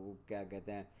تو وہ کیا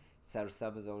کہتے ہیں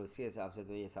سرسبز، اور اس کے حساب سے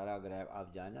تو یہ سارا اگر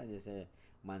آپ جائیں نا جیسے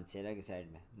مانسیرا کی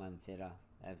سائڈ میں، مانسیرا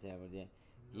ایسے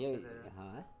یہ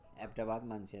ہاں ایبٹ آباد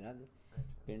مانسیرا،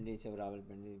 پنڈی سے راول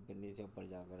پنڈی سے اوپر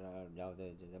جا کر جاؤ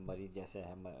تو جیسے مریض جیسے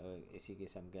ہے اسی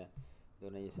قسم کا جو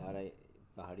نا یہ سارا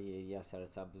پہاڑی ایریا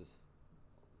سرسبز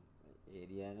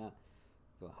ایریا ہے نا.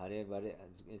 تو ہرے بھرے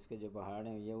اس کے جو پہاڑ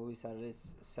ہیں یہ وہ بھی سارے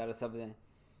سرسبز ہیں،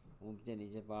 اونچے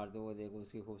نیچے پہاڑ تو وہ دیکھو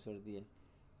اس کی خوبصورتی ہے.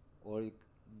 اور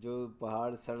جو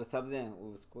پہاڑ سرسبز ہیں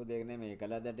اس کو دیکھنے میں ایک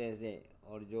علیحدہ ٹیسٹ ہے،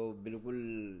 اور جو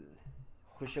بالکل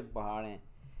خشک پہاڑ ہیں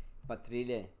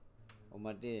پتھریلے اور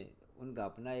مٹی، ان کا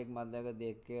اپنا ایک مطلب ہے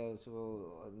دیکھ کے اس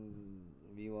کو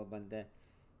ویو بنتا ہے.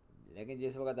 لیکن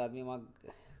جس وقت آدمی وہاں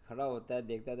کھڑا ہوتا ہے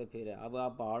دیکھتا ہے تو پھر اب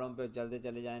آپ پہاڑوں پہ چلتے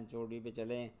چلے جائیں، چوٹی پہ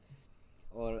چلیں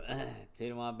اور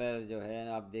پھر وہاں پہ جو ہے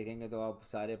آپ دیکھیں گے تو آپ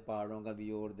سارے پہاڑوں کا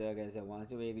ویو اور دیکھ ایسے وہاں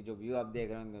سے ایک جو ویو آپ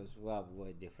دیکھ رہے ہوں گے اس کو آپ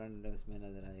وہ ڈفرینٹ اس میں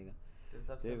نظر آئے گا. تو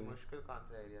سب سے مشکل کون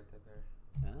سا ایریا تھا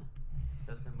پھر؟ ہاں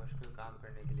سب سے مشکل کام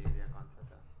کرنے کے لیے ایریا کون سا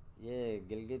تھا؟ یہ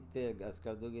گلگت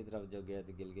اسکردو کی طرف جو گیا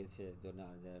تھا، گلگت سے جو نا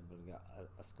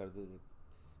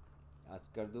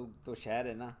اسکردو تو شہر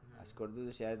ہے نا، اسکردو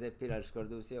تو شہر تھے، پھر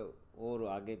اسکردو سے اور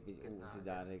آگے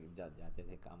جاتے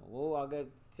تھے کام. وہ آگے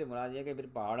سے مراد یہ کہ پھر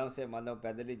پہاڑوں سے مطلب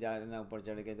پیدل ہی جا رہے نا اوپر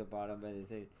چڑھ کے، تو پہاڑوں پہ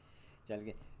جیسے چل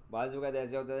کے بعض اوقات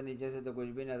ایسے ہوتا تھا نیچے سے تو کچھ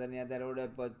بھی نظر نہیں آتا، روڈ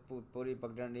پوری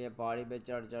پکڑنی ہے پہاڑی پہ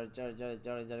چڑھ کے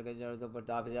تو اوپر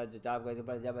ٹاپ کے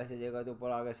اوپر جب ایسے جگہ تو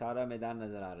اوپر آگے سارا میدان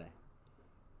نظر آ رہا ہے،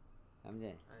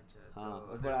 سمجھے. ہاں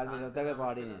اوپر آدمی سوچتا ہے کہ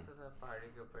پہاڑی نہیں، پہاڑی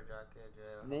کے اوپر جا کے جو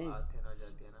ہے نہیں ہو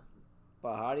جاتی ہے نا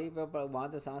پہاڑی پہ وہاں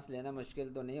تو سانس لینا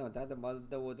مشکل تو نہیں ہوتا، تو بس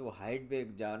تو وہ تو ہائٹ پہ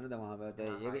جا رہا تھا وہاں پہ ہوتا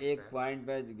ہے ایک پوائنٹ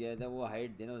پہ گیا تھا، وہ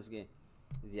ہائٹ تھی نا اس کی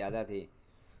زیادہ تھی،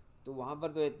 تو وہاں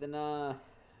پر تو اتنا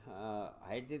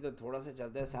ہائٹ تھی تو تھوڑا سا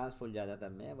چلتا ہے سانس پھول جاتا تھا.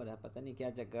 میں بولا پتہ نہیں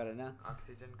کیا چکر ہے نا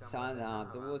آکسیجن کم سانس، ہاں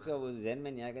تو وہ اس کا وہ ذہن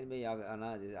میں نہیں آیا کہ بھائی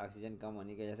آکسیجن کم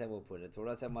ہونے کی وجہ سے وہ پھولے،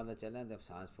 تھوڑا سا مطلب چلیں تب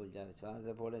سانس پھول جائے، سانس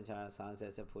سے پھولے سانس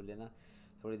ایسے پھولے نا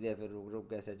تھوڑی دیر، پھر رک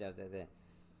کیسے چلتے تھے.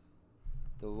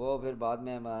 تو وہ پھر بعد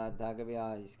میں تھا کہ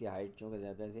بھائی اس کی ہائٹ چونکہ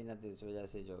زیادہ تھی نا تو اس وجہ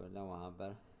سے جو ہے نا وہاں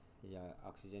پر یا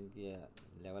آکسیجن کی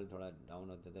لیول تھوڑا ڈاؤن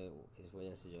ہوتا تھا، اس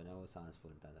وجہ سے جو ہے نا وہ سانس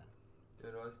پھولتا تھا.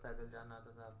 تو روز پیدل جانا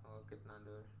ہوتا تھا آپ کو کتنا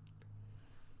دور؟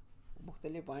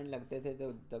 مختلف پوائنٹ لگتے تھے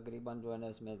تو تقریباً جو ہے نا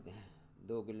اس میں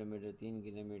 2 کلومیٹر 3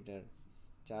 کلومیٹر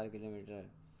 4 کلومیٹر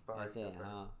ایسے.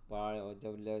 ہاں پہاڑ اور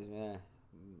جب اس میں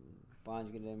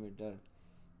 5 کلومیٹر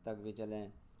تک بھی چلیں،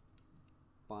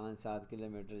 5-7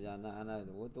 کلومیٹر جانا ہے نا،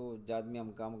 وہ تو آدمی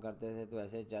ہم کام کرتے تھے تو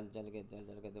ایسے چل کے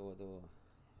تو وہ تو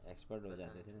ایکسپرٹ ہو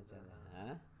جاتے تھے نا چل.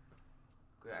 ہاں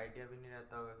کوئی آئیڈیا بھی نہیں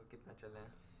رہتا ہوگا کہ کتنا چلیں؟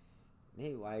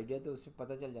 نہیں وہ آئیڈیا تو اس سے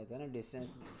پتہ چل جاتا ہے نا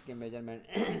ڈسٹینس کے میجرمنٹ.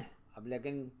 اب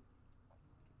لیکن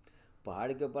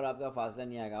پہاڑ کے اوپر آپ کا فاصلہ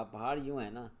نہیں آئے گا، پہاڑ یوں ہے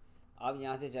نا آپ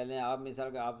یہاں سے چلیں، آپ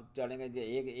مثال کہ آپ چلیں گے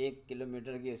ایک کلو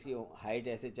میٹر کی اس کی ہائٹ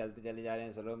ایسے چلتے چلے جا رہے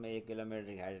ہیں سلو میں 1 کلو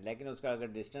میٹر کی ہائٹ، لیکن اس کا اگر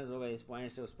ڈسٹینس ہوگا اس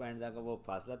پوائنٹ سے اس پوائنٹ تک وہ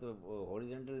فاصلہ تو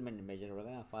ہورزنٹل میں میجر ہوگا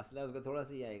نا، فاصلہ اس کا تھوڑا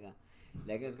سا ہی آئے گا،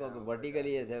 لیکن اس کو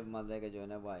ورٹیکلی ایسے مطلب کہ جو ہے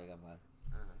نا وہ آئے گا بات.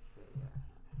 ہاں صحیح ہے.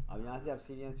 اب یہاں سے آپ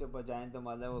سیڑھیوں سے اوپر جائیں تو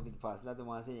مطلب وہ فاصلہ تو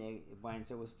وہاں سے ایک پوائنٹ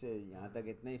سے اس سے یہاں تک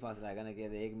اتنا ہی فاصلہ آئے گا نا کہ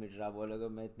 1 میٹر آپ بولو گے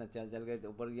میں اتنا چل چل کے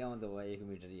اوپر گیا ہوں تو وہ 1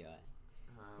 میٹر ہی آئے.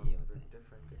 ہاں یہ ہوتا ہے.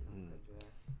 ڈفرینٹ قسم کا جو ہے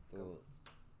تو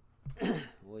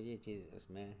وہ یہ چیز اس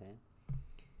میں ہے.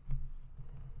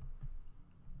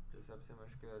 جو سب سے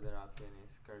مشکل ادھر آپ کے نہیں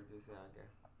اسکردو سے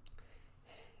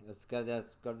آگے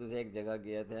اسکردو سے ایک جگہ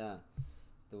گیا تھا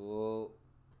تو وہ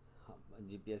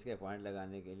جی پی ایس کے پوائنٹ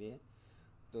لگانے کے لیے،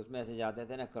 تو اس میں ایسے جاتے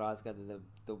تھے نا کراس کرتے تھے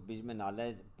تو بیچ میں نالا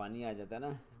پانی آ جاتا نا،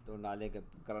 تو نالے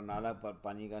کا نالا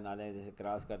پانی کا نالا جیسے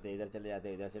کراس کرتے ادھر چلے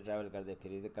جاتے، ادھر سے ٹریول کرتے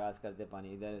پھر ادھر کراس کرتے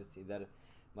پانی ادھر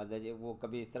مطلب وہ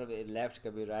کبھی اس طرف لیفٹ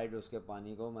کبھی رائٹ اس کے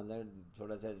پانی کو مطلب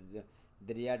تھوڑا سا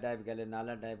دریا ٹائپ کہہ لیں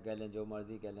نالا ٹائپ کہہ لیں جو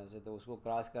مرضی کہہ لیں اسے، تو اس کو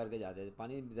کراس کر کے جاتے تھے.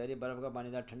 پانی ظاہر برف کا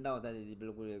پانی تھا ٹھنڈا ہوتا تھا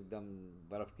بالکل ایک دم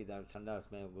برف کی طرح ٹھنڈا،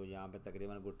 اس میں وہ یہاں پہ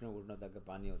تقریباً گھٹنوں تک کا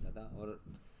پانی ہوتا تھا اور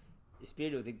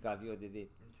اسپیڈ ہوتی کافی ہوتی تھی.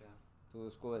 تو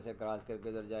اس کو ایسے کراس کر کے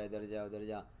ادھر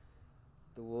جا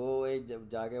تو وہ ایک جب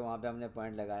جا کے وہاں پہ ہم نے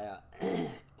پوائنٹ لگایا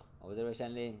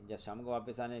آبزرویشن لی. جب شام کو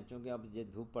واپس آنے چونکہ اب یہ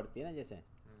دھوپ پڑتی ہے نا جیسے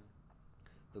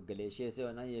تو گلیشیئر سے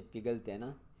ہے نا یہ پگھلتے ہیں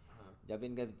نا، جب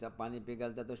ان کا پانی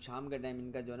پگھلتا ہے تو شام کے ٹائم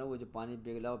ان کا جو ہے نا وہ جو پانی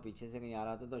پگھلا وہ پیچھے سے کہیں آ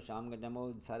رہا تھا تو شام کے ٹائم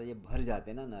وہ سارے یہ بھر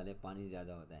جاتے ہیں نا نالے، پانی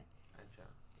زیادہ ہوتا ہے.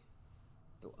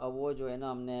 تو اب وہ جو ہے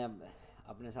نا ہم نے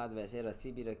اپنے ساتھ ویسے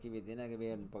رسی بھی رکھی ہوئی تھی نا کہ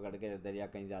بھائی پکڑ کے دریا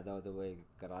کہیں زیادہ ہو تو وہ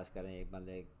کراس کریں. ایک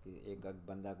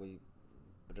بندہ کوئی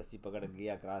رسی پکڑ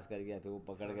گیا کراس کر گیا پھر وہ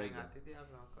پکڑ کر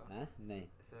گیا نہیں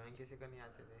کسی کو نہیں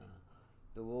آتے تھے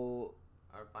تو وہ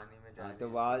اور پانی میں تو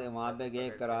وہاں پہ گئے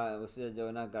اس سے جو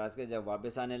ہے نا کراس کے جب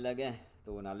واپس آنے لگے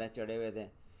تو وہ نالے چڑھے ہوئے تھے.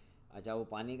 اچھا وہ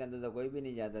پانی کے اندر تو کوئی بھی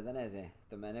نہیں جاتا تھا نا ایسے،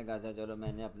 تو میں نے کہا اچھا چلو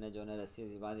میں نے اپنے جو ہے نا رسی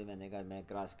سی باندھی، میں نے کہا میں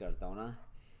کراس کرتا ہوں نا.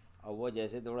 اور وہ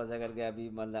جیسے تھوڑا سا کر کے ابھی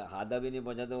مطلب آدھا بھی نہیں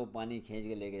پہنچا تو وہ پانی کھینچ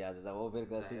کے لے کے جاتا تھا، وہ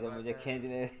پھر رسی سے مجھے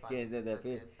کھینچتے تھے.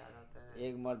 پھر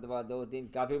ایک مرتبہ 2 3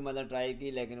 کافی مطلب ٹرائی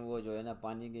کی لیکن وہ جو ہے نا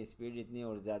پانی کی اسپیڈ اتنی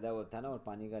اور زیادہ وہ تھا نا اور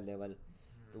پانی کا لیول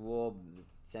تو وہ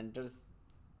سینٹر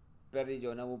پر ہی جو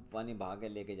ہے نا وہ پانی بہا کے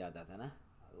لے کے جاتا تھا نا،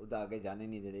 ادھر آگے جانے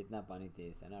نہیں دیتے اتنا پانی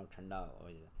تیز تھا نا اور ٹھنڈا ہو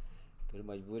جاتا. پھر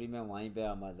مجبوری میں وہیں پہ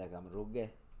ہم رک گئے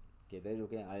کہ ادھر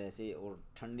رکے ایسے ہی. اور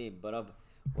ٹھنڈی برف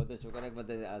وہ تو شکر ہے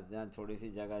کہ تھوڑی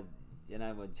سی جگہ جو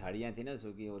نا وہ جھاڑیاں تھیں نا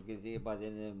سوکھی اور کسی کے پاس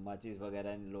ماچس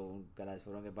وغیرہ ان لوگوں کلاس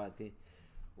فوروں کے پاس تھی،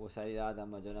 وہ ساری رات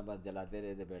ہم جو ہے نا بس جلاتے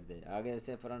رہتے بیٹھتے. آگے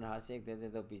سے فرنٹ ہاتھ سینکتے تھے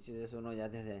تو پیچھے سے سن ہو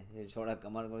جاتے تھے، پھر چھوڑا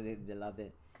کمر کو جلاتے.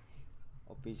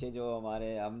 اور پیچھے جو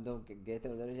ہمارے ہم تو گئے تھے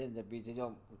ادھر سے، جب پیچھے جو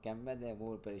کیمپ میں تھے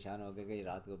وہ پریشان ہو کے کہ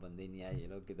رات کو بندے نہیں آئے، یہ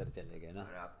لوگ کدھر چلے گئے نا.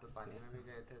 اور آپ تو پانی میں بھی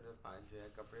گئے تھے تو جو ہے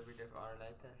کپڑے بھی اور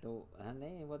لائے تھے تو ہاں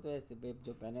نہیں وہ تو ایسے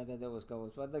جو پہنے تھے اس کا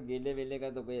اس وقت گیلے ویلے کا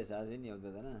تو کوئی احساس ہی نہیں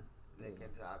ہوتا تھا نا.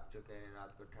 لیکن آپ جو کہہ رہے ہیں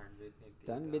رات کو ٹھنڈ بھی اتنی تھی،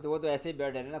 ٹھنڈ بھی تو وہ تو ایسے ہی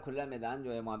بیٹھے رہے نا، کھلا میدان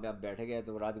جو ہے وہاں پہ آپ بیٹھے گئے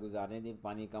تو رات گزارنے تھی،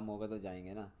 پانی کم ہوگا تو جائیں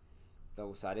گے نا. تو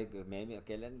وہ سارے میں بھی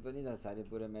اکیلے تو نہیں تھا، سارے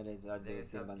پورے میرے ساتھ جو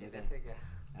 3 بندے تھے.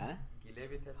 گیلے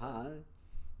بھی تھے ہاں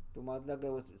تو مطلب کہ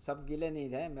سب گیلے نہیں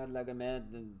تھے، مطلب کہ میں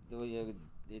تو یہ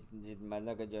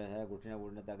مطلب کہ جو ہے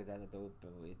گھٹنے تک تھا تو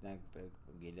اتنا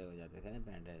گیلے ہو جاتے تھے نا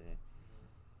پینٹ ایسے.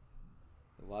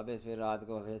 تو واپس پھر رات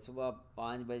کو پھر صبح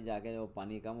 5 بجے جا کے وہ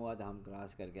پانی کم ہوا تو ہم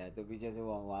کراس کر کے آئے تو پیچھے سے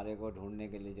وہ ہمارے کو ڈھونڈنے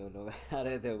کے لیے جو لوگ آ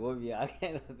رہے تھے وہ بھی آ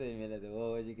گئے رہتے ملے تھے،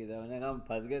 وہ جی کی طرح ہم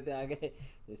پھنس گئے تھے آگے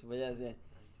اس وجہ سے.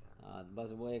 ہاں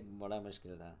بس وہ ایک بڑا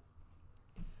مشکل تھا.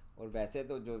 اور ویسے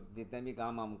تو جو جتنے بھی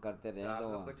کام ہم کرتے رہے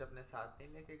تو کچھ اپنے ساتھ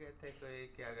نہیں لے کے گئے تھے کوئی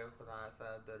کہ اگر خدا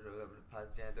سا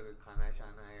پھنس جائیں تو کوئی کھانا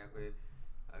شانا یا کوئی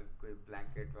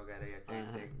بلینکٹ وغیرہ یا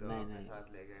ٹینٹ ایک دو اپنے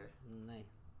ساتھ لے گئے؟ نہیں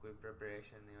کوئی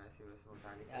پریپریشن نہیں ویسی بس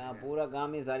مخالی پورا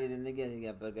کام ہی ساری زندگی ایسی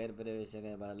کیا بغیر پریپریشن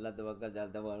کے بعد اللہ توکل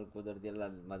چلتا وہ قدرتی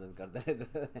اللہ مدد کرتا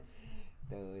رہتا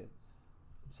تو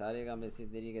سارے کام اسی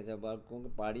طریقے سے. کیونکہ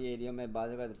پہاڑی ایریوں میں بعض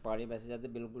اوقات پہاڑی میں ایسے جاتے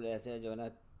بالکل ایسے جو ہے نا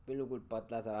بالکل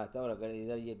پتلا سا راستہ، اور اگر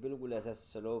ادھر یہ بالکل ایسا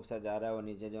سلوپ سا جا رہا ہے اور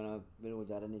نیچے جو ہے نا بالکل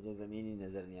جا رہا ہے نیچے زمین ہی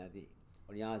نظر نہیں آتی.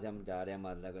 اور یہاں سے ہم جا رہے ہیں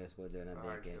مطلب اس کو جو ہے نا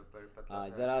دیکھ کے ہاں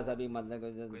ذرا سا بھی مطلب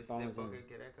پاؤں سے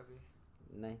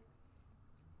نہیں.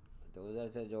 تو ادھر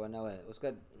سے جو ہے نا اس کا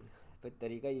پھر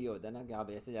طریقہ یہ ہوتا ہے نا کہ آپ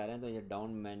ایسے جا رہے ہیں تو یہ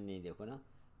ڈاؤن مین نہیں دیکھو نا،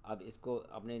 اب اس کو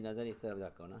اپنی نظر اس طرف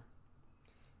رکھو نا،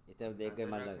 اس طرف دیکھ کے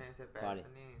مطلب پہاڑی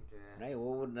نہیں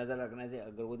وہ نظر رکھنے سے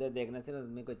اگر ادھر دیکھنے سے نا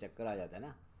میں کوئی چکر آ جاتا ہے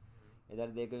نا، ادھر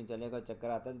دیکھ کے چلے کا چکر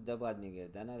آتا ہے جب آدمی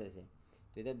گرتا ہے نا. ویسے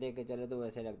تو ادھر دیکھ کے چلے تو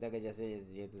ویسے لگتا ہے کہ جیسے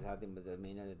یہ تو ساتھ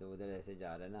زمین ہے تو ادھر ایسے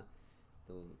جا رہا ہے نا،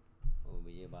 تو وہ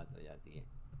یہ بات ہو جاتی ہے.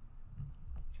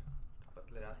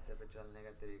 پتلے راستے پہ چلنے کا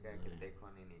طریقہ ہے کہ دیکھو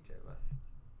نہیں نیچے بس.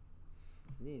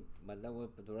 نہیں مطلب وہ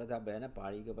تھوڑا سا ہے نا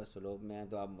پہاڑی کے اوپر سلوپ میں ہے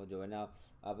تو آپ جو ہے نا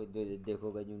آپ جو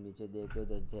دیکھو گے جو نیچے دیکھو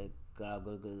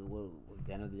تو وہ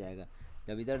دھیان ہو جائے گا.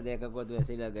 جب ادھر دیکھو گے تو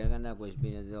ایسے ہی لگے گا نا کچھ بھی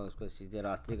نہیں, اس کو سیدھے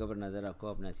راستے کے اوپر نظر رکھو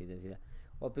اپنا سیدھے سیدھا.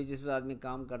 اور پھر جس پہ آدمی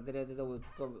کام کرتے رہتے تو اس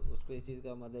کو اس چیز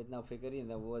کا مطلب اتنا فکر ہی نہیں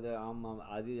تھا. وہ عام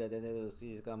عادی ہو جاتے تھے تو اس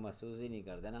چیز کا محسوس ہی نہیں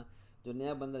کرتے نا. جو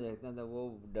نیا بندہ دیکھتا تھا وہ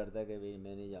ڈرتا کہ بھائی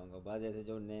میں نہیں جاؤں گا. بعض ایسے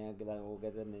جو نیا کلاس وہ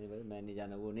کہتے نہیں بھائی میں نہیں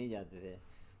جانا, وہ نہیں جاتے تھے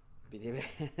پیچھے پہ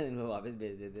ان کو واپس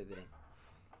بھیج دیتے تھے.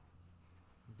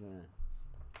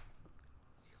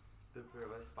 تو پھر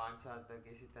بس 5 سال تک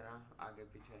اسی طرح آگے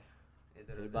پیچھے ادھر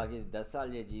پھر ادھر. باقی 10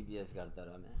 سال یہ جی پی ایس کرتا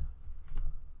رہا میں.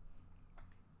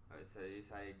 اور یہ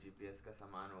سارے جی پی ایس کا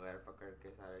سامان وغیرہ پکڑ کے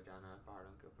سارے جانا ہے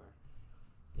پہاڑوں کے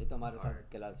اوپر. یہ تو ہمارے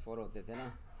ساتھ کلاس 4 ہوتے تھے نا,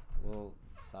 وہ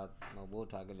ساتھ وہ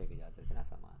اٹھا کے لے کے جاتے تھے نا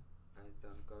سامان. تو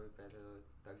ان کو بھی پیسے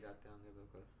تک جاتے ہوں گے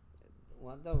بالکل.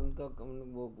 مطلب ان کا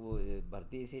وہ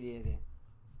بھرتی اسی لیے تھے.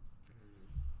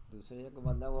 دوسرے کو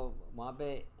مطلب وہ وہاں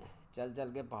پہ چل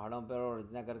چل کے پہاڑوں پہ اور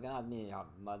اتنا کر کے نا آدمی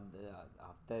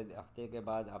ہفتے کے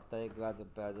بعد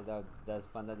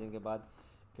 10-15 دن کے بعد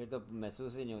پھر تو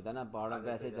محسوس ہی نہیں ہوتا نا. پہاڑوں پہ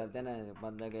ایسے چلتے ہیں نا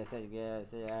مطلب ایسے گیا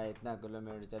ایسے آیا اتنا کلو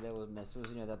میٹر چلے, وہ محسوس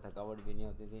ہی نہیں ہوتا, تھکاوٹ بھی نہیں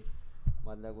ہوتی تھی.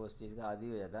 مطلب اس چیز کا عادی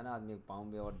ہو جاتا ہے نا آدمی,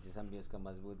 پاؤں بھی اور جسم بھی اس کا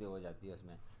مضبوطی ہو جاتی ہے اس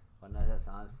میں. ورنہ ایسا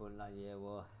سانس پھولنا یہ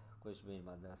وہ کچھ بھی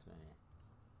مطلب اس میں نہیں.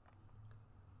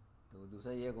 تو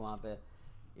دوسرا یہ کہ وہاں پہ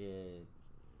یہ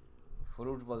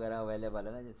فروٹ وغیرہ اویلیبل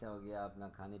ہے نا, جیسے ہو گیا اپنا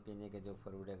کھانے پینے کے جو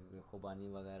فروٹ ہے خوبانی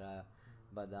وغیرہ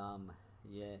بادام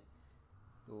یہ,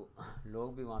 تو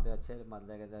لوگ بھی وہاں پہ اچھے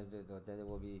مطلب کہ جو ہوتے تھے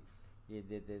وہ بھی یہ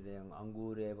دیتے تھے.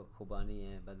 انگور ہے, خوبانی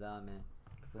ہے, بادام ہے,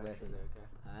 تو ویسے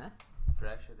ہیں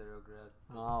فریش ادھر وغیرہ.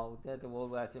 ہاں ہوتے ہیں تو وہ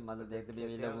ویسے مطلب دیکھتے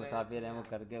بھی لوگ مسافر ہیں وہ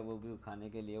کر کے وہ بھی کھانے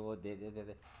کے لیے وہ دے دیتے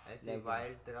تھے. ایسے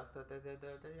وائلڈ درخت ہوتے تھے ادھر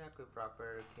ادھر یا کوئی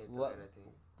پراپر کھیت وغیرہ تھی؟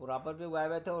 پراپر بھی اگائے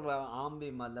ہوئے تھے اور عام بھی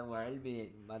مطلب وائلڈ بھی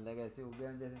مطلب ایسے اگے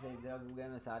ہیں جیسے درخت اگے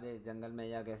ہیں سارے جنگل میں,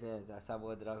 یا کیسے سب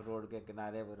وہ درخت روڈ کے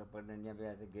کنارے پگڈنڈیاں پہ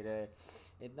ایسے گرے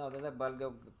اتنا ہوتا تھا. بلکہ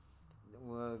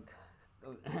وہ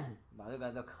بعض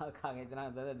کا تو کھا کے اتنا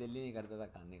ہوتا تھا دل ہی نہیں کرتا تھا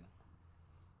کھانے کا.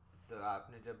 تو آپ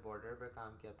نے جب بارڈر پہ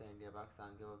کام کیا تھا انڈیا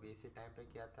پاکستان کے, وہ بھی اسی ٹائم پہ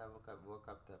کیا تھا؟ وہ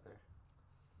کب تھا پھر؟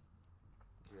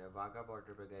 واگا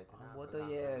بارڈر پہ گئے تھے نا وہ تو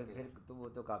یہ پھر تو وہ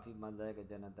تو کافی مطلب ہے کہ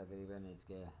جو نا تقریباً اس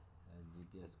کے جی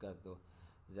پی ایس کا تو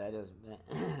ظاہر ہے اس میں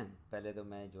پہلے تو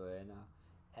میں جو ہے نا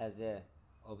ایز اے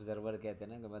آبزرور کہتے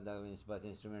ہیں نا کہ مطلب اس پاس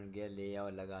انسٹرومنٹ گیا لیا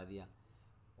اور لگا دیا,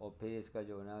 اور پھر اس کا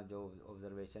جو ہے نا جو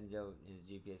آبزرویشن جو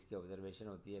جی پی ایس کی آبزرویشن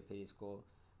ہوتی ہے پھر اس کو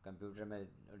کمپیوٹر میں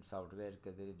سافٹ ویئر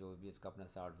کے ذریعے جو بھی اس کا اپنا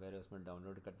سافٹ ویئر ہے اس میں ڈاؤن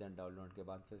لوڈ کرتے ہیں. ڈاؤن لوڈ کے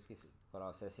بعد پھر اس کی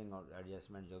پروسیسنگ اور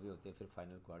ایڈجسٹمنٹ جو بھی ہوتی ہے پھر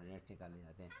فائنل کوآرڈینیٹ نکالے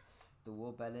جاتے ہیں. تو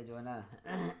وہ پہلے جو ہے نا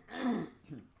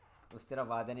اس طرح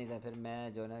وعدہ نہیں تھا. پھر میں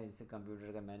جو ہے نا اس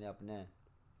کمپیوٹر کا میں نے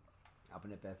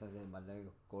اپنے پیسوں سے مطلب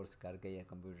کورس کر کے یہ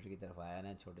کمپیوٹر کی طرف آیا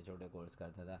نا, چھوٹے چھوٹے کورس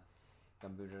کرتا تھا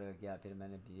کمپیوٹر کا کیا. پھر میں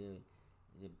نے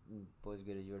یہ پوسٹ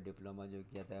گریجویٹ ڈپلوما جو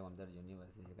کیا تھا ہمدرد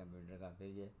یونیورسٹی سے کمپیوٹر کا, پھر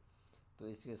یہ تو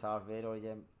اس کے سافٹ ویئر اور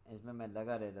یہ اس میں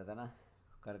لگا رہتا تھا نا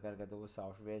کر کے. تو وہ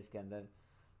سافٹ ویئرس کے اندر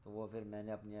تو وہ پھر میں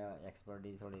نے اپنی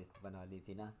ایکسپرٹیز تھوڑی بنا لی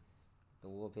تھی نا, تو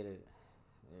وہ پھر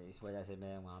اس وجہ سے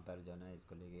میں وہاں پر جو ہے نا اس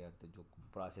کو لے گیا. تو جو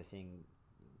پروسیسنگ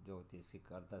جو ہوتی اس کی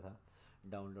کرتا تھا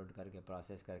ڈاؤن لوڈ کر کے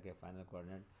پروسیس کر کے فائنل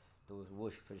کوآرڈینیٹ, تو وہ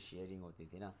پھر شیئرنگ ہوتی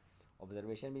تھی نا.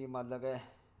 آبزرویشن بھی مطلب ہے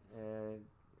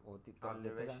ہوتی کر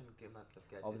لیتے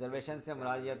تھا. آبزرویشن سے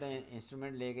مراد یہ ہوتا ہے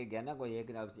انسٹرومنٹ لے کے گیا نا کوئی ایک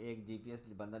جی پی ایس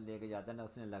بندہ لے کے جاتا ہے نا,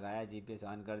 اس نے لگایا جی پی ایس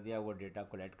آن کر دیا, وہ ڈیٹا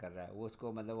کلیکٹ کر رہا ہے, وہ اس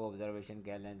کو مطلب وہ آبزرویشن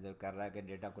کہہ لیں کر رہا ہے کہ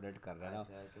ڈیٹا کلیکٹ کر رہا ہے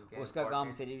نا. اس کا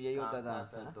کام صرف یہی ہوتا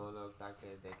تھا 2 لوگ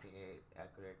تاکہ دیکھیں گے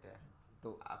ایکوریٹ ہے.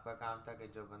 تو آپ کا کام تھا کہ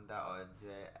جو بندہ اور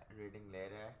جو ہے ریڈنگ لے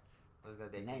رہا ہے اس کا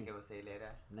دیکھیں کہ وہ صحیح لے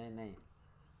رہا ہے. نہیں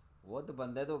وہ تو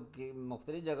بندہ تو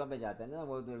مختلف جگہ پہ جاتا ہے نا,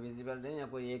 وہ تو ویزیبل نہیں ہے.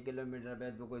 کوئی 1 کلو میٹر پہ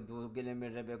تو کوئی 2 کلو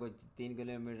میٹر پہ کوئی 3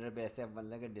 کلو میٹر پہ ایسے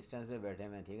بندہ کے ڈسٹینس پہ بیٹھے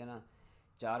ہوئے ہیں, ٹھیک ہے نا.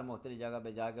 4 مختلف جگہ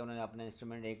پہ جا کے انہوں نے اپنا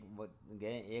انسٹرومنٹ ایک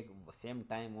گئے ایک same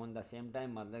time on the same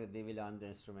time مطلب دی ول آن دا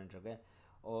انسٹرومنٹ رکھے,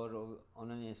 اور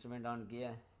انہوں نے انسٹرومنٹ آن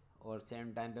کیا اور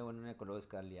سیم ٹائم پہ انہوں نے کلوز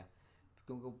کر لیا,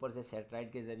 کیونکہ اوپر سے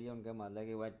سیٹلائٹ کے ذریعے ان کا مطلب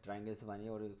کہ وہ ٹرائنگلس بنی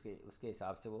اور اس کے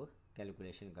حساب سے وہ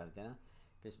کیلکولیشن کرتے ہیں نا.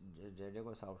 پھر ڈیٹا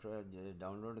کو سافٹ ویئر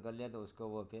ڈاؤن لوڈ کر لیا تو اس کو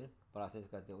وہ پھر پروسیس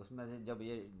کرتے ہیں. اس میں سے جب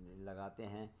یہ لگاتے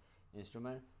ہیں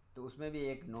انسٹرومنٹ تو اس میں بھی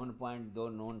ایک نون پوائنٹ 2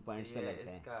 نون پوائنٹس پہ لگتے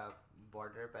ہیں. اس کا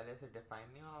بارڈر پہلے سے ڈیفائن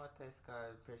نہیں ہوا تھا اس کا,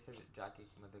 پھر سے جا کے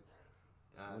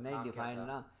مطلب نہیں ڈیفائن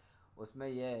نا, اس میں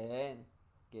یہ ہے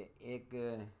کہ ایک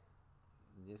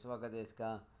جس وقت اس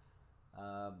کا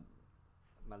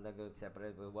مطلب کہ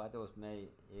سیپریٹ ہوا تو اس میں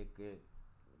ایک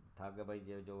تھا کہ بھائی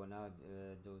جو ہے نا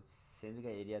جو سندھ کا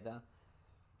ایریا تھا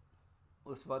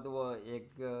اس وقت وہ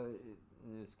ایک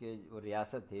اس کے وہ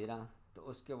ریاست تھی نا، تو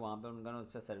اس کے وہاں پہ ان کا نا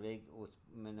اس کا سروے اس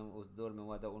میں نے اس دور میں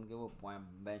ہوا تھا، ان کے وہ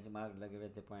بینچ مارک لگے ہوئے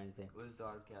تھے، پوائنٹ تھے. اس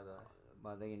دور کیا دور؟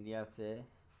 بعد انڈیا سے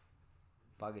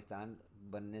پاکستان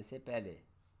بننے سے پہلے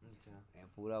اچھا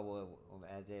پورا وہ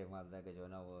ایسے مطلب کہ جو ہے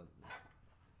نا وہ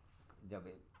جب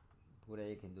پورا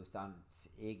ایک ہندوستان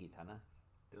ایک ہی تھا نا،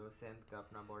 تو سندھ کا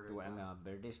اپنا بارڈر تو تھا.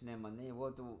 برٹش نے نہیں وہ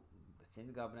تو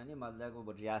سندھ کا اپنا نہیں، مطلب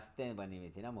وہ ریاستیں بنی ہوئی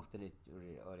تھی نا، مختلف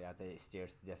ریاستیں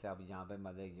اسٹیٹس، جیسے اب یہاں پہ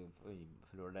مطلب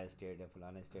فلوریڈا اسٹیٹ ہے،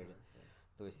 فلانا اسٹیٹ ہے،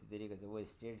 تو اسی طریقے سے وہ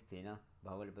اسٹیٹس تھی نا،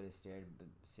 بھاولپور اسٹیٹ،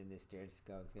 سندھ اسٹیٹس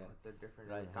کا اس کا تو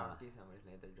ڈفرینٹ کاؤنٹی سمجھ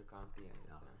لیں، جو کاؤنٹی ہیں جس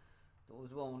طرح. تو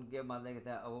اس وہ ان کے مطلب کہ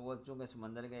تھا وہ چونکہ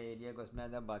سمندر کا ایریا کو اس میں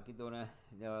تھا، باقی تو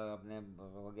انہیں اپنے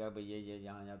ہو گیا بھئی یہ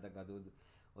جہاں جہاں تک حدود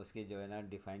اس کی جو ہے نا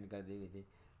ڈیفائن کر دی ہوئی تھی.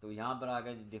 تو یہاں پر آ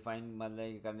کے ڈیفائن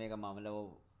مطلب کرنے کا معاملہ وہ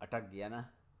اٹک گیا نا،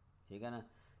 ٹھیک ہے نا،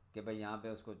 کہ بھئی یہاں پہ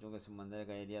اس کو چونکہ سمندر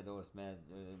کا ایریا تو اس میں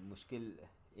مشکل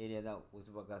ایریا تھا اس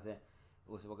وقت سے،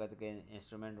 اس وقت کے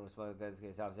انسٹرومنٹ اس وقت کے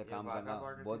حساب سے کام کرنا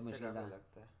بہت مشکل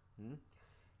تھا.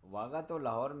 واگا تو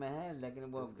لاہور میں ہے،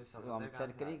 لیکن وہ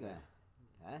امرتسر کریک میں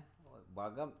ہے.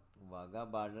 واگا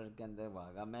بارڈر کے اندر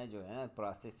واگا میں جو ہے نا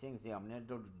پروسیسنگ سے ہم نے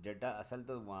جو ڈیٹا اصل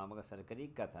تو وہاں کا سر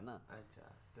کریک کا تھا نا.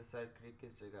 اچھا تو سر کریک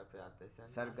کس جگہ پہ آتا ہے؟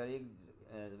 سر کریک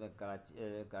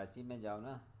کراچی میں جاؤ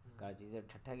نا، کراچی سے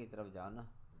ٹھٹھا کی طرف جاؤ نا،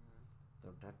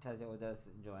 تو ٹھٹھا سے ادھر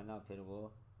جو ہے نا پھر وہ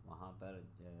وہاں پر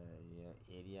یہ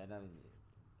ایریا نا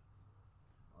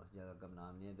اس جگہ کا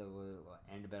نام نہیں ہے، تو وہ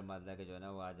اینڈ پہ مطلب کہ جو ہے نا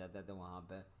وہ آ جاتا ہے، تو وہاں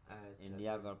پہ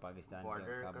انڈیا کا اور پاکستان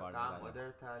کا بارڈر ادھر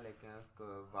تھا، لیکن اس کو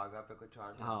واگا پہ کچھ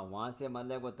اور. ہاں وہاں سے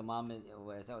مطلب وہ تمام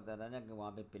وہ ایسا ہوتا تھا نا کہ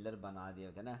وہاں پہ پلر بنا دیے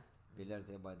ہوتے نا، پلر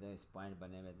سے پوائنٹ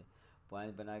بنے ہوئے تھے،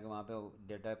 پوائنٹ بنا کے وہاں پہ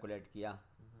ڈیٹا کلیکٹ کیا،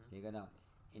 ٹھیک ہے نا.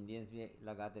 انڈینس بھی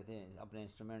لگاتے تھے اپنے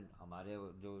انسٹرومنٹ، ہمارے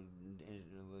جو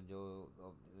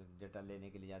ڈیٹا لینے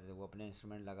کے لیے جاتے تھے وہ اپنے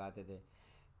انسٹرومنٹ لگاتے تھے.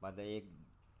 بعد ایک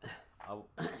اب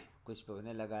کچھ پہ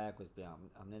انہیں لگایا، کچھ پہ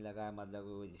ہم نے لگایا، مطلب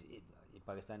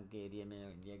پاکستان کے ایریا میں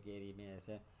انڈیا کے ایریا میں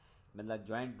ایسے مطلب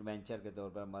جوائنٹ وینچر کے طور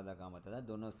پر مطلب کام ہوتا تھا،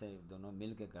 دونوں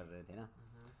مل کے کر رہے تھے نا.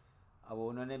 اب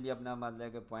انہوں نے بھی اپنا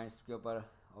مطلب کہ پوائنٹس کے اوپر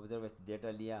آبزرویشن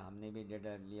ڈیٹا لیا، ہم نے بھی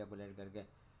ڈیٹا لیا کلیکٹ کر کے،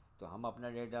 تو ہم اپنا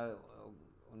ڈیٹا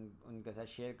ان کے ساتھ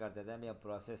شیئر کرتے تھے. اب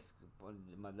پروسیس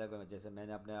مطلب جیسے میں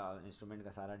نے اپنے انسٹرومنٹ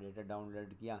کا سارا ڈیٹا ڈاؤن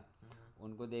لوڈ کیا،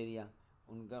 ان کو دے دیا،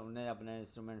 انہیں اپنے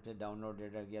انسٹرومنٹ سے ڈاؤن لوڈ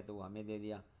ڈیٹا کیا تو وہ ہمیں دے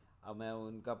دیا. اب میں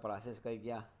ان کا پروسیس کر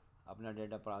کیا، اپنا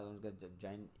ڈیٹا ان کا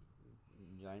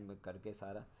جوائن کر کے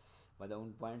سارا مطلب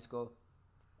ان پوائنٹس کو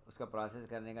اس کا پروسیس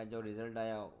کرنے کا جو رزلٹ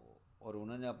آیا، اور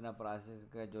انہوں نے اپنا پروسیس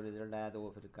کا جو رزلٹ آیا تو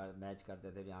وہ پھر میچ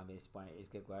کرتے تھے یہاں پہ اس پوائنٹ اس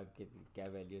کے کیا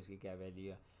ویلیو، اس کی کیا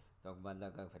ویلیو ہے، تو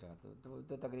مطلب کا فرق تو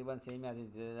تقریباً سیم آتی،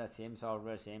 same soft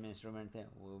where same instrument تھے،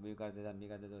 وہ بھی کرتے تھے ہم بھی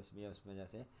کرتے تھے، اس وجہ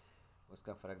سے اس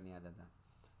کا فرق نہیں آتا تھا.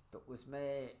 تو اس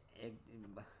میں ایک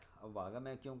واگا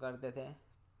میں کیوں کرتے تھے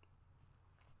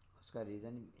اس کا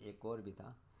ریزن ایک اور بھی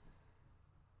تھا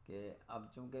کہ اب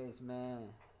چونکہ اس میں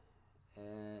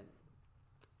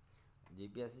جی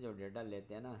پی ایس سے جو ڈیٹا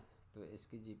لیتے ہیں نا، تو اس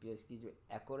کی جی پی ایس کی جو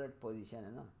ایکوریٹ پوزیشن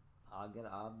ہے نا، اگر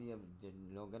آپ بھی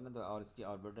لوگ ہیں نا تو، اور اس کی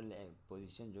آربیٹل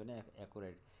پوزیشن جو ہے نا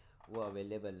ایکوریٹ وہ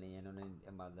اویلیبل نہیں ہے. انہوں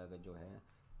نے مطلب کہ جو ہے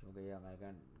کیونکہ یہ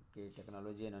امریکن کی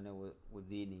ٹیکنالوجی انہوں نے وہ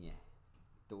دی نہیں ہے،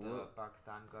 تو وہ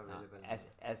پاکستان کو اویلیبل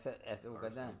ایسے وہ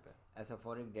کہتے ہیں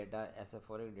ایسوفورک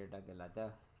ڈیٹا کہلاتا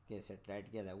ہے کہ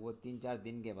سیٹلائٹ کیا تھا، وہ 3-4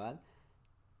 دن کے بعد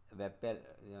ویب پہ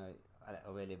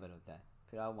اویلیبل ہوتا ہے.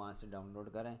 پھر آپ وہاں سے ڈاؤن لوڈ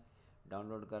کریں، ڈاؤن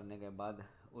لوڈ کرنے کے بعد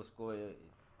اس کو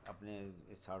اپنے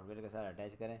سافٹ ویئر کے ساتھ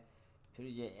اٹیچ کریں، پھر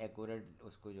یہ ایکوریٹ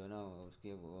اس کو جو ہے نا اس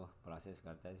کے وہ پروسیس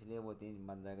کرتا ہے. اس لیے وہ 3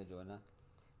 بندہ کے جو ہے نا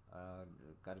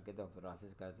کر کے تو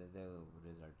پروسیس کرتے تھے،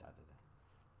 رزلٹ آتا تھا.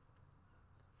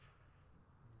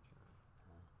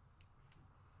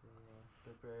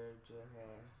 تو پھر جو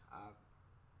ہے آپ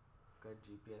کا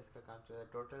جی پی ایس کا کام چل رہا ہے.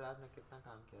 ٹوٹل آپ نے کتنا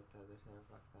کام کیا تھا جیسے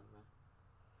پاکستان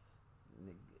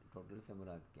میں؟ ٹوٹل سے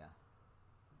مراد کیا؟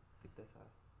 کتنے سال؟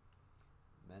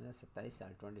 میں نے 27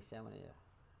 سال 27 ایئر.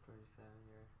 27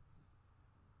 ایئر.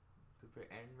 تو پھر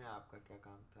اینڈ میں آپ کا کیا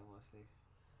کام تھا موسٹلی؟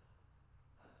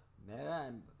 میرا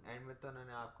اینڈ میں تو انہوں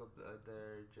نے آپ کو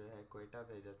ادھر جو ہے کوئٹہ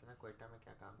بھیجا تھا نا، کوئٹہ میں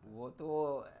کیا کام تھا؟ وہ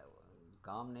تو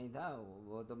کام نہیں تھا،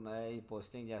 وہ تو میری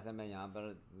پوسٹنگ جیسا میں یہاں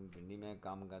پر پنڈی میں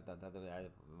کام کرتا تھا، تو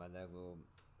مطلب وہ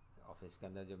آفس کے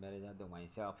اندر جو میرے جاتے تو وہیں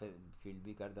سے آفس فیلڈ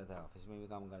بھی کرتا تھا، آفس میں بھی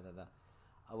کام کرتا تھا.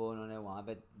 اب انہوں نے وہاں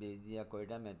پہ بھیج دیا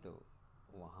کوئٹہ میں، تو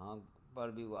وہاں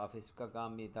پر بھی وہ آفس کا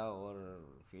کام بھی تھا اور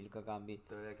فیلڈ کا کام بھی.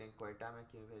 تو لیکن کوئٹہ میں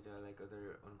کیوں بھیجا؟ لائک ادھر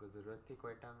ان کو ضرورت تھی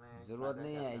کوئٹہ میں؟ ضرورت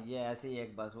نہیں ہے، یہ ایسے ہی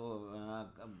ایک بس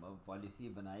وہ پالیسی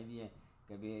بنائی ہوئی ہے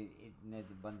کہ بھی اتنے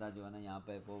بندہ جو ہے نا یہاں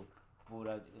پہ وہ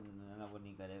پورا وہ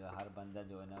نہیں کرے گا، ہر بندہ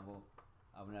جو ہے نا وہ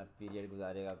اپنا پیریڈ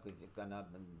گزارے گا، کچھ کرنا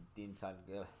 3 سال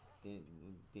کے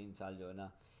 3 سال جو ہے نا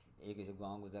ایک کسی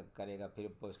گاؤں کرے گا، پھر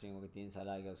پوسٹنگ ہوگی 3 سال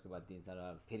آئے گا، اس کے بعد 3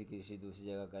 سال پھر کسی دوسری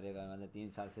جگہ کرے گا، مطلب 3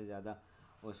 سال سے زیادہ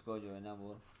اس کو جو ہے نا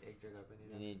وہ ایک جگہ پہ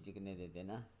نہیں ٹکنے دیتے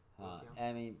نا. ہاں کیوں؟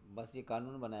 ایم ہی بس یہ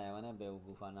قانون بنایا ہوا نا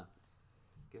بیوقوفانہ.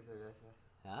 کس وجہ سے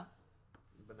ہاں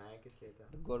بنایا کس لیے تھا؟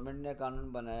 گورنمنٹ نے قانون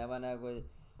بنایا ہوا نا کوئی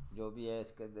جو بھی ہے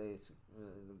اس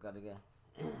کر کے.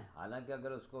 حالانکہ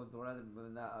اگر اس کو تھوڑا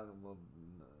وہ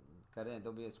کریں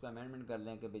تو بھی اس کو امینڈمنٹ کر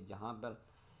لیں کہ بھائی جہاں پر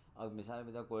اب مثال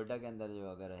کے طور کوئٹہ کے اندر جو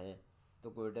اگر ہے تو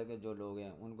کوئٹہ کے جو لوگ ہیں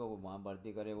ان کو وہ وہاں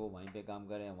بھرتی کرے، وہ وہیں پہ کام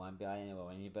کریں، وہاں پہ آئیں، وہ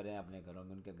وہیں پہ رہیں اپنے گھروں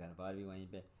میں، ان کے گھر بار بھی وہیں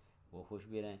پہ، وہ خوش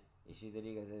بھی رہیں. اسی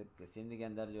طریقے سے سندھ کے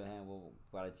اندر جو ہیں وہ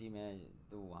کراچی میں ہیں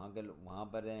تو وہاں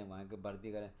پر رہیں، وہاں کے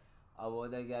بھرتی کریں. اب وہ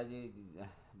ادھر کیا جی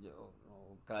جو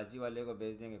کراچی والے کو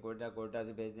بھیج دیں گے کوئٹہ، کوئٹہ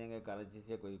سے بھیج دیں گے کراچی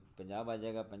سے کوئی پنجاب آ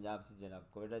جائے گا، پنجاب سے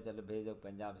جناب کوئٹہ چلو بھیج دو،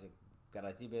 پنجاب سے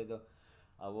کراچی بھیج دو.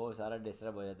 اب وہ سارا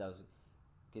ڈسٹرب ہو جاتا ہے.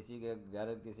 کسی کے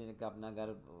گھر کسی کا اپنا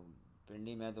گھر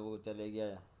پنڈی میں ہے تو وہ چلے گیا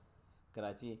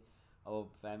کراچی، اور وہ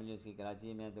فیملی اس کی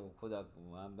کراچی میں ہے تو خود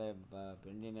وہاں پہ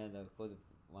پنڈی میں تو خود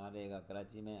وہاں رہے گا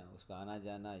کراچی میں، اس کا آنا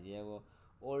جانا یہ وہ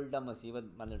الٹا مصیبت،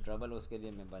 مطلب ٹربل اس کے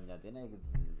لیے میں بن جاتی ہے نا،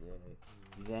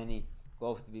 ایک ذہنی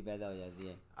کوفت بھی پیدا ہو جاتی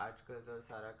ہے. آج کل تو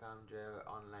سارا کام جو ہے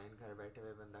آن لائن گھر بیٹھے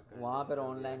ہوئے بندہ کر وہاں پر جو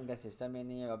آن بھی لائن کا سسٹم ہی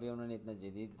نہیں ہے ابھی، انہوں نے اتنا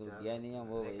جدید تو کیا نہیں ہے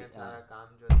وہ. لیکن سارا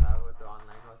کام جو تھا وہ تو آن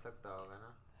لائن ہو سکتا ہوگا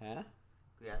نا. ہے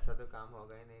کوئی ایسا تو کام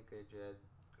ہوگا ہی نہیں کہ جو ہے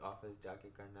آفس جا کے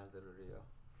کرنا ضروری ہو.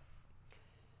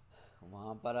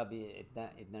 وہاں پر ابھی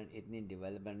اتنی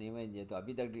ڈیولپمنٹ نہیں ہوئی ہے، تو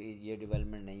ابھی تک یہ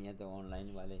ڈیولپمنٹ نہیں ہے تو آن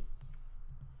لائن والے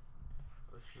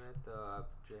اس میں تو اب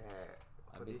جو ہے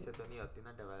خود ہی سے تو نہیں ہوتی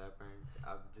نا ڈیولپمنٹ.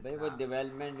 اب جس بھائی وہ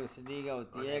ڈیولپمنٹ اس لیے کا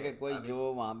ہوتی ہے کہ کوئی جو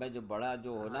وہاں پہ جو بڑا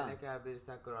جو ہو نا، لیکن ابھی جس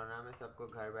طرح کرونا میں سب کو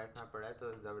گھر بیٹھنا پڑا ہے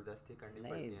تو زبردستی کرنی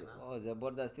پڑتی ہے نہیں نا. اور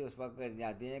زبردستی اس وقت کر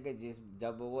جاتی ہے کہ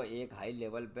جب وہ ایک ہائی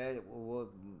لیول پہ وہ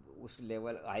اس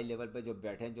ہائی لیول پہ جو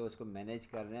بیٹھے ہیں جو اس کو مینیج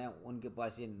کر رہے ہیں ان کے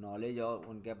پاس یہ نالج اور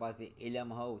ان کے پاس یہ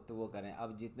علم ہو تو وہ کریں.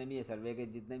 اب جتنے بھی یہ سروے کے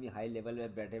جتنے بھی ہائی لیول پہ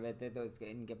بیٹھے ہوئے تھے تو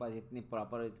ان کے پاس اتنی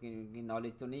پراپر ان کی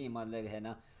نالج تو نہیں مطلب ہے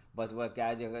نا، بس وہ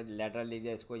کیا جگہ لیٹر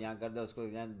لیجیے اس کو یہاں کر دو، اس کو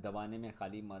یہاں دبانے میں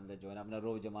خالی مطلب جو ہے نا اپنا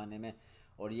روب جمانے میں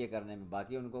اور یہ کرنے میں،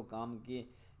 باقی ان کو کام کی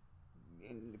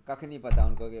کخ نہیں پتہ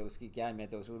ان کو کہ اس کی کیا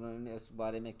اہمیت ہے، انہوں نے اس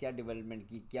بارے میں کیا ڈیولپمنٹ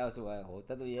کی کیا اس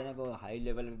ہوتا. تو یہ ہے نا کہ ہائی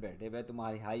لیول پہ بیٹھے ہوئے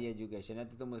تمہاری ہائی ایجوکیشن ہے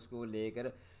تو تم اس کو لے کر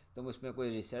تم اس میں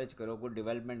کوئی ریسرچ کرو، کوئی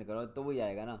ڈیولپمنٹ کرو تو وہی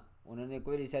آئے گا نا. انہوں نے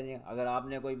کوئی ریسرچ نہیں، اگر آپ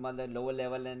نے کوئی مطلب لوور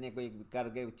لیول نے کوئی کر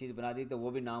کے چیز بنا دی تو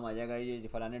وہ بھی نام آ جائے گا یہ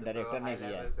فلاں ڈائریکٹر نے کیا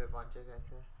ہے. ہائی لیول پہ پہنچے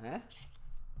کیسے؟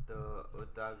 تو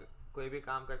کوئی بھی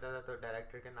کام کرتا تھا تو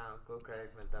ڈائریکٹر کے نام کو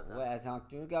کریڈٹ ملتا تھا. وہ ایسا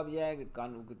کیونکہ اب یہ ہے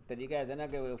طریقہ ایسا نا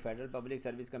کہ وہ فیڈرل پبلک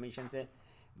سروس کمیشن سے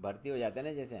بھرتی ہو جاتا ہے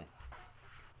نا، جیسے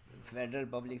فیڈرل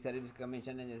پبلک سروس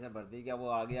کمیشن نے جیسے بھرتی کیا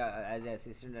وہ آ گیا ایز اے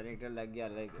اسسٹنٹ ڈائریکٹر لگ گیا،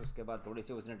 اس کے بعد تھوڑی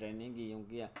سی اس نے ٹریننگ کی یوں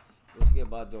کیا، اس کے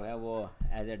بعد جو ہے وہ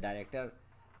as a director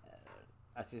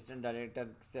assistant director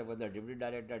سے وہ ڈپٹی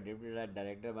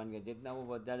ڈائریکٹر بن گیا. جتنا وہ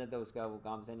بچ جاتا تھا اس کا وہ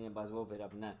کام سے نہیں ہے، بس وہ پھر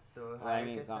اپنا تو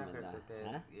کام کرتے تھے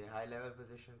یہ ہائی لیول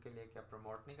پوزیشن کے لیے کیا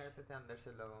پروموٹ نہیں کرتے تھے اندر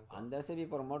سے لوگوں کو؟ اندر سے بھی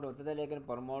پروموٹ ہوتا تھا لیکن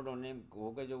پروموٹ ہونے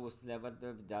ہو کے جو اس لیول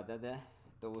پہ جاتا تھا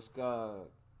تو اس کا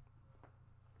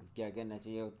کیا کہنا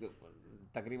چاہیے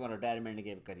تقریباً ریٹائرمنٹ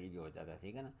کے قریب ہی ہو جاتا،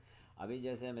 ٹھیک ہے نا. ابھی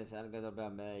جیسے مثال کے طور پہ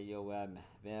میں یہ ہوا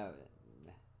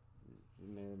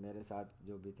میرے ساتھ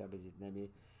جو بھی تھا جتنے بھی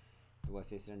تو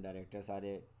اسسٹنٹ ڈائریکٹر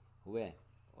سارے ہوئے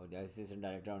اور جو اسسٹنٹ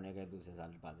ڈائریکٹر ہونے کے دوسرے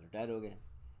سال بعد ریٹائر ہو گئے.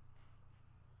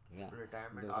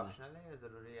 ریٹائرمنٹ آپشنل ہے یا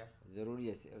ضروری ہے؟ ضروری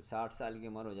ہے، 60 سال کی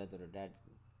عمر ہو جائے تو ریٹائر.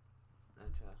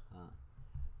 اچھا ہاں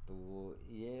تو وہ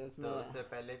یہ اس میں تو اس سے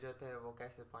پہلے جو تھے وہ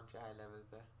کیسے پہنچے ہائی لیول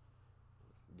پہ؟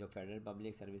 جو فیڈرل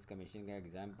پبلک سروس کمیشن کا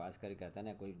ایگزام پاس کر کے آتا ہے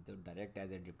نا کوئی تو direct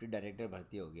as a deputy director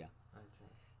بھرتی ہو گیا. اچھا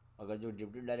اگر جو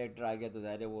ڈپٹی ڈائریکٹر آ گیا تو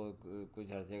ظاہر ہے وہ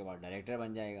کچھ عرصے کے بعد ڈائریکٹر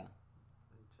بن جائے گا.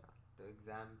 اچھا تو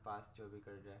ایگزام پاس جو بھی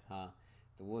کر جائے. ہاں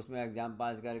تو وہ اس میں ایگزام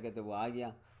پاس کر کے تو وہ آ گیا.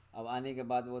 اب آنے کے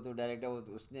بعد وہ تو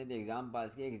ڈائریکٹر اس نے تو ایگزام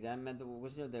پاس کیا، ایگزام میں تو وہ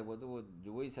کچھ نہیں ہوتا ہے، وہ تو وہ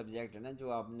وہی سبجیکٹ ہے نا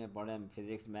جو آپ نے پڑھے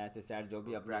فزکس میتھ سیٹ جو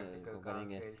بھی اپنے کو کریں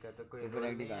گے تو کوئی رول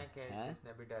نہیں ہے کہ جس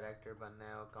نے بھی ڈائریکٹر بننا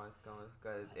ہے وہ کم از کم اس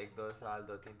کا 2-3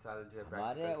 سال جو ہے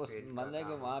ہمارے اس مطلب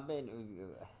کہ وہاں پہ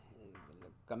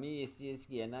کمی اس چیز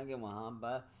کی ہے نا کہ وہاں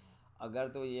پر اگر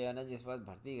تو یہ ہے نا جس وقت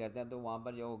بھرتی کرتے ہیں تو وہاں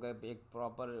پر جو ہوگا ایک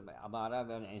پراپر ہمارا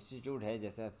اگر انسٹیٹیوٹ ہے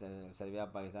جیسے سروے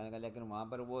آف پاکستان کا، لیکن وہاں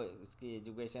پر وہ اس کی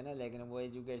ایجوکیشن ہے لیکن وہ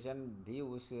ایجوکیشن بھی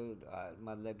اس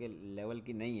مطلب کہ لیول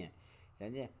کی نہیں ہے،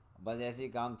 سمجھے. بس ایسے ہی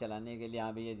کام چلانے کے لیے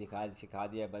ہاں بھی یہ سکھا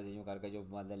دیا بس یوں کر کے جو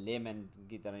مطلب لے مین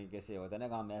کی طریقے سے ہوتا ہے نا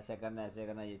کام ایسے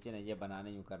کرنا یہ چیز یہ بنانا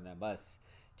یوں کرنا ہے بس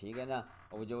ٹھیک ہے نا.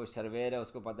 اور جو سرویئر ہے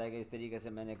اس کو پتہ ہے کہ اس طریقے سے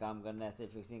میں نے کام کرنا ہے, ایسے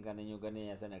فکسنگ کرنی, یوں کرنی,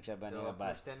 ایسا نقشہ بنے گا, تو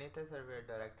بس. پوچھتے نہیں تھے سروے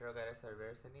ڈائریکٹر وغیرہ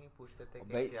سرویئر سے نہیں پوچھتے تھے اور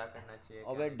کہ بھائی کیا کرنا چاہیے اور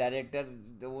کیا بھائی نہیں؟ ڈائریکٹر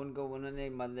تو ان کو انہوں نے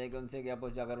مطلب کہ ان سے کیا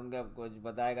پوچھا, اگر ان کا کچھ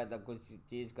بتائے گا تب کچھ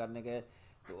چیز کرنے کے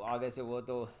تو آگے سے وہ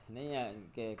تو نہیں ہے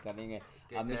کہ کریں گے.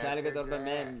 کہ اب مثال کے ڈائریکٹر طور جو پہ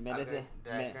ہے میرے اگر سے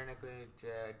ڈائریکٹر نے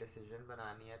کوئی ڈیسیجن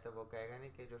بنانی ہے تو وہ کہے گا نہیں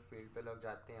کہ جو فیلڈ پہ لوگ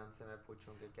جاتے ہیں ان سے میں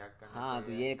پوچھوں کہ کیا کرنا ہاں, تو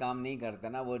چاہیے. یہ کام نہیں کرتا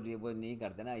نا وہ نہیں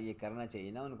کرتے نا, یہ کرنا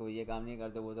چاہیے نا ان کو, یہ کام نہیں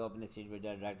کرتے. وہ تو اپنے سیٹ پہ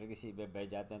ڈائریکٹر کی سیٹ پہ بیٹھ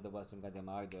جاتے ہیں, تو بس ان کا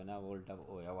دماغ جو ہے نا وہ الٹا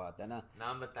ہوا ہوا آتا ہے نا.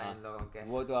 نام بتائیں ان لوگوں کے.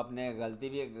 وہ تو اپنے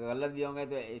غلط بھی ہوں گے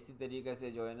تو اسی طریقے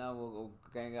سے جو ہے نا وہ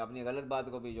کہیں گے اپنی غلط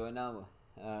بات کو بھی جو ہے نا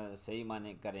صحیح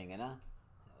معنی کریں گے نا.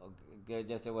 کہ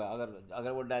جیسے وہ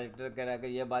اگر وہ ڈائریکٹر کہہ رہا ہے کہ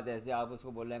یہ بات ایسے, آپ اس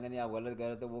کو بولیں گے نہیں آپ غلط کہہ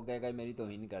رہے, تو وہ کہے گا میری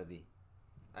توہین کر دی.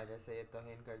 جیسے یہ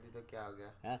توہین کر دی تو کیا ہو گیا؟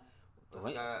 ہاں,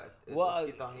 اس کا وہ اس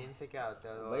کی توہین سے کیا ہوتا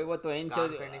ہے؟ بھائی وہ توہین سے,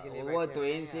 کام کرنے کے لیے وہ بیٹھے ہوئے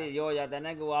توہین ہیں سے یا یہ ہو جاتا ہے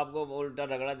نا کہ وہ آپ کو الٹا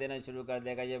رگڑا دینا شروع کر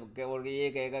دے گا, اور یہ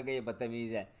کہے گا کہ یہ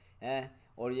بدتمیز ہے,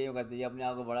 اور یہ کرتے یہ اپنے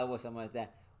آپ کو بڑا وہ سمجھتا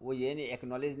ہے. وہ یہ نہیں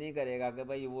ایکنالج نہیں کرے گا کہ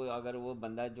بھائی وہ اگر وہ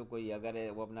بندہ جو کوئی اگر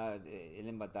وہ اپنا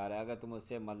علم بتا رہا ہے, اگر تم اس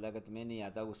سے مطلب کہ تمہیں نہیں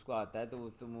آتا اس کو آتا ہے تو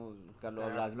تم کر لو. اب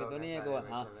کرپٹ لازمی لوگ تو ہیں نہیں ہے کہ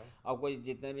سارے ہاں, بیٹھے ہوئے. اب کوئی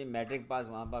جتنے بھی میٹرک پاس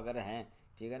وہاں پہ اگر ہیں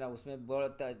ٹھیک ہے نا, اس میں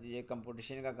بہت یہ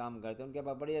کمپٹیشن کا کام کرتے ہیں, ان کے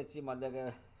پاس بڑی اچھی مطلب کہ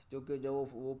کیونکہ جو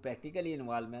وہ پریکٹیکلی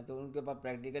انوالو ہیں, تو ان کے پاس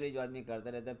پریکٹیکلی جو آدمی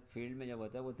کرتا رہتا ہے فیلڈ میں جب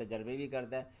ہوتا ہے وہ تجربے بھی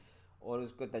کرتا ہے, اور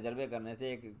اس کو تجربے کرنے سے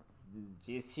ایک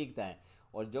چیز سیکھتا ہے.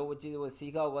 اور جو وہ چیز وہ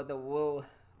سیکھا ہوگا تو وہ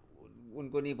ان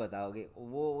کو نہیں پتہ ہوگی,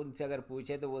 وہ ان سے اگر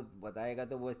پوچھے تو وہ بتائے گا.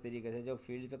 تو وہ اس طریقے سے جو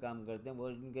فیلڈ پہ کام کرتے ہیں وہ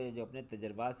ان کے جو اپنے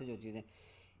تجربات سے جو چیزیں,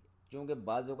 چونکہ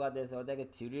بعض اوقات ایسا ہوتا ہے کہ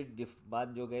تھیوری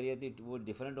بات جو کہہ رہی ہوتی ہے وہ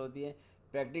ڈفرینٹ ہوتی ہے,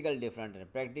 پریکٹیکل ڈفرینٹ ہے.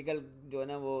 پریکٹیکل جو ہے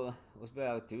نا وہ اس پہ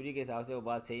تھیوری کے حساب سے وہ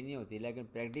بات صحیح نہیں ہوتی, لیکن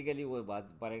پریکٹیکلی وہ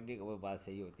بات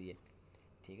صحیح ہوتی ہے.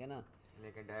 ٹھیک ہے نا.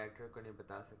 لیکن ڈائریکٹر کو نہیں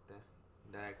بتا سکتے,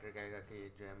 ڈائریکٹر کہے گا کہ یہ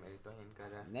جو ہے میری توہین کر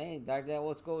رہا ہے. نہیں ڈائریکٹر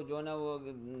اس کو جو ہے نا وہ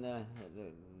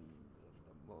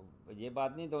یہ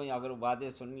بات نہیں, تو اگر وہ باتیں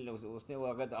سن اس نے وہ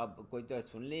اگر اب کوئی تو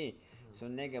سن لی,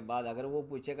 سننے کے بعد اگر وہ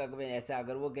پوچھے گا کہ بھائی ایسا,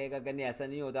 اگر وہ کہے گا کہ نہیں ایسا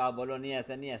نہیں ہوتا, آپ بولو نہیں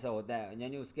ایسا نہیں ایسا ہوتا ہے,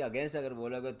 یعنی اس کے اگینسٹ اگر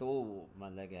بولو گے تو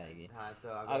مطلب کیا آئے گی. ہاں تو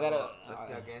اگر اس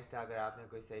کے اگینسٹ اگر آپ نے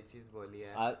کوئی صحیح چیز بولی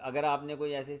ہے, اگر آپ نے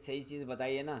کوئی ایسی صحیح چیز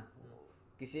بتائی ہے نا,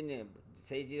 کسی نے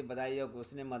صحیح چیز بتائی ہے,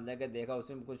 اس نے مطلب کہ دیکھا, اس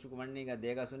میں کچھ کمنٹ نہیں کر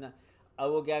دیکھا سنا,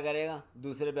 اب وہ کیا کرے گا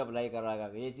دوسرے پہ اپلائی کر رہا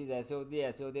ہے کہ یہ چیز ایسے ہوتی ہے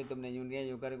ایسے ہوتی ہے, تم نے یوں کیا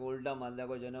یوں کر کے الٹا مطلب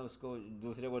کو جو ہے نا اس کو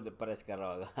دوسرے کو پرس کر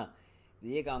رہا ہوگا. تو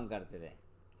یہ کام کرتے تھے.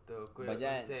 تو کوئی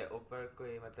ان سے اوپر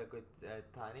کوئی مطلب کوئی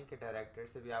تھا نہیں کہ ڈائریکٹر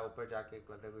سے بھی آپ اوپر جا کے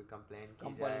مطلب کوئی کمپلین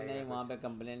کی جائے؟ نہیں, وہاں پہ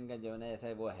کمپلین کا جو ہے نا ایسا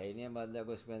وہ ہے ہی نہیں,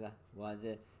 مطلب اس پہ وہاں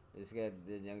سے اس کے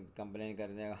کمپلین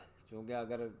کرنے کا, چونکہ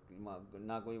اگر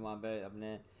نہ کوئی وہاں پہ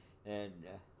اپنے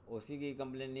اسی کی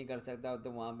کمپلین نہیں کر سکتا,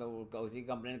 تو وہاں پہ اسی کی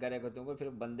کمپلین کرے گا تو پھر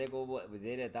بندے کو وہ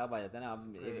زیر اعتاب آ جاتا ہے نا.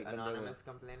 اب ایک بندے کو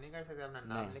کمپلین نہیں کر سکتے, اپنا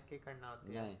نام لکھ کے کرنا ہوتی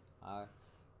ہے. نہیں, ہاں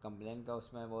کمپلین کا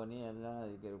اس میں وہ نہیں ہے نا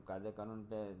کہ قاعدہ قانون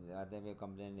پہ آتے ہوئے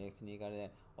کمپلین ایکس نہیں کرتے,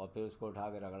 اور پھر اس کو اٹھا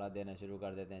کے رگڑا دینا شروع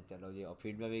کر دیتے ہیں. چلو جی, اور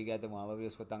فیلڈ میں بھی گیا تو وہاں پہ بھی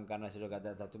اس کو تنگ کرنا شروع کر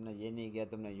دیتا تھا, تم نے یہ نہیں کیا,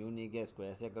 تم نے یوں نہیں کیا, اس کو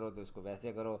ایسے کرو تو اس کو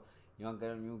ویسے کرو, یوں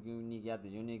کرو, یوں کیوں نہیں کیا تو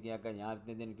یوں نہیں کیا, کہ یہاں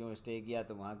اتنے دن کیوں اسٹے کیا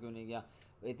تو وہاں کیوں نہیں کیا.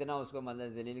 اتنا اس کو مطلب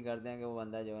ذلیل کرتے ہیں کہ وہ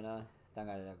بندہ جو ہے نا تنگ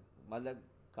آ جائے, مطلب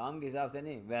کام کے حساب سے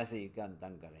نہیں ویسے ہی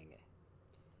تنگ کریں گے.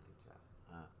 اچھا,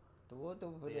 ہاں تو وہ تو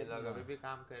پھر یہ لوگ ابھی بھی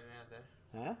کام کر رہے ہیں ادھر؟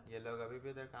 ہیں یہ لوگ ابھی بھی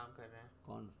ادھر کام کر رہے ہیں؟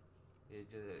 کون؟ یہ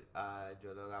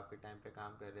جو لوگ آپ کے ٹائم پہ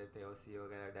کام کر رہے تھے, او سی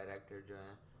وغیرہ ڈائریکٹر جو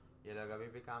ہیں, یہ لوگ ابھی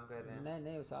بھی کام کر رہے ہیں؟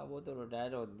 نہیں صاحب, وہ تو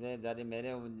ریٹائر ہوتے ہیں ذرا,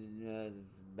 میرے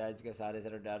بیچ کے سارے سے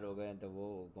ریٹائر ہو گئے ہیں, تو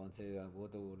وہ کون سے وہ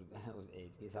تو اس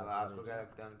ایج کے حساب تو سے. آپ کو کیا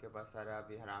لگتا ہے ان کے پاس سارا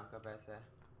ابھی حرام کا پیسہ ہے؟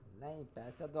 نہیں,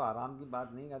 پیسہ تو حرام کی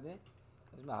بات نہیں کرتے,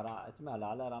 اس میں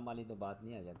حلال حرام والی تو بات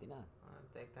نہیں آ جاتی نا.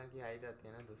 تو ایک طرح کی آئی جاتی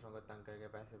ہے نا, دوسروں کو تنگ کر کے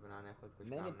پیسے بنانے, خود کچھ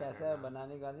نہیں کام پیسہ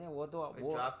بنانے کا نہیں, وہ تو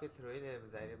وہ جاب کے تھرو ہی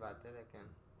ظاہر بات ہے. لیکن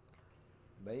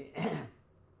بھائی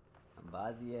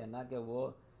بات یہ ہے نا کہ وہ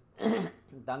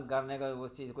تنگ کرنے کا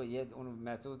اس چیز کو یہ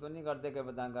محسوس تو نہیں کرتے کہ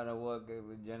تنگ کر رہا, وہ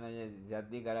جو ہے نا یہ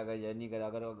زیادتی کرا کر یہ نہیں کرا,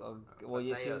 اگر وہ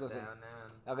اس چیز کو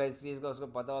اگر اس چیز کو اس کو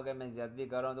پتہ ہو کہ میں زیادتی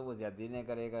کر رہا ہوں تو وہ زیادتی نہیں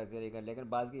کرے گا. لیکن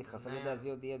بعض کی خصلت ایسی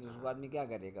ہوتی ہے تو اس کو آدمی کیا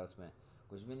کرے گا, اس میں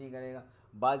کچھ بھی نہیں کرے گا.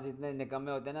 بعض جتنے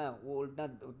نکمے ہوتے ہیں نا وہ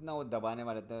اتنا وہ دبانے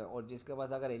والے ہوتے ہیں, اور جس کے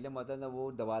پاس اگر علم ہوتا ہے تو وہ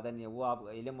دباتا نہیں ہے. وہ آپ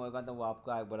علم ہوگا تو وہ آپ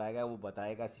کو بلائے گا, وہ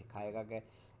بتائے گا, سکھائے گا کہ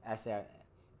ایسے,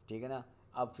 ٹھیک ہے نا.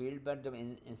 اب فیلڈ پر جب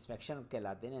انسپیکشن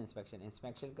کہلاتے ہیں نا,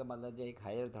 انسپیکشن کا مطلب جو ایک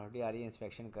ہائر اتھارٹی آ رہی ہے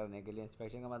انسپیکشن کرنے کے لیے.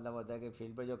 انسپیکشن کا مطلب ہوتا ہے کہ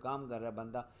فیلڈ پر جو کام کر رہا ہے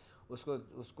بندہ, اس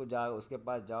کو جاؤ, اس کے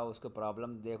پاس جاؤ, اس کو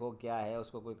پرابلم دیکھو کیا ہے,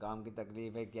 اس کو کوئی کام کی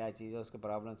تکلیف ہے, کیا چیز ہے, اس کو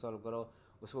پرابلم سولو کرو,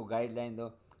 اس کو گائیڈ لائن دو.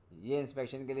 یہ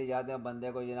انسپیکشن کے لیے جاتے ہیں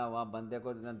بندے کو جناب، وہاں بندے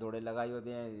کو دوڑے لگائی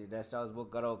ہوتی ہیں، ریسٹ ہاؤس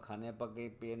بک کرو، کھانے پکی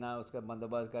پینا اس کا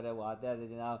بندوبست کرے، وہ آتے ہیں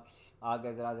جناب آ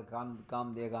کے ذرا سے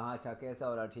کام دے گا، ہاں اچھا کیسا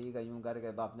ہو رہا ٹھیک ہے یوں کر کے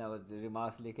اپنے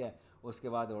ریمارکس لکھے، اس کے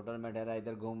بعد ہوٹل میں ٹھہرا،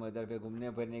 ادھر گھوم ادھر پہ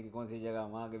گھومنے پھرنے کی کون سی جگہ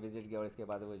وہاں کے وزٹ کیا، اور اس کے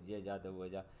بعد وہ یہ جا تو وہ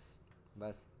جا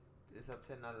بس. سب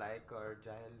سے نالائق اور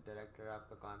جاہل ڈائریکٹر آپ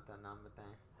کا کون تھا، نام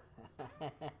بتائیں.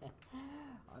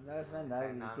 اس میں نام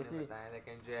نہیں کسی بتائیں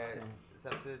لیکن جو ہے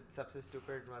سب سے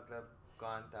اسٹوپڈ مطلب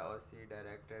کون تھا، او سی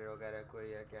ڈائریکٹر وغیرہ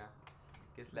کوئی ہے کیا،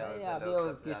 کس لیول نہیں پہ ابھی لوگ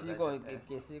سب سے کسی زیادہ کو جاتے ہیں.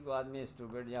 کسی کو آدمی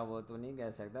اسٹوپڈ یا وہ تو نہیں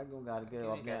کہہ سکتا کیونکہ ہر کے کیوں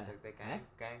نہیں اپنے کہہ سکتے، ہیں.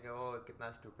 کہیں کہ وہ کتنا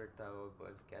اسٹوپڈ تھا، وہ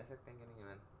کہہ سکتے ہیں کہ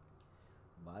نہیں.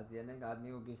 بات یہ نہیں کہ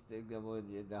آدمی کو کس وہ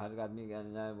ہر آدمی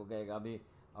کہنا ہے وہ کہے گا ابھی،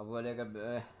 اب بولے کہ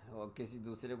کسی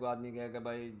دوسرے کو آدمی کہے کہ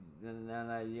بھائی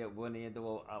نہ یہ وہ نہیں ہے، تو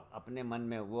وہ اپنے من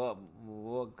میں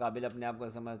وہ قابل اپنے آپ کو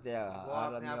سمجھتے ہیں، وہ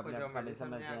ہر اپنے آدمی آپ کو اپنے جو آپ کو مرضی قابل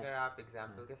سمجھیں. سمجھتے ہیں. اگر آپ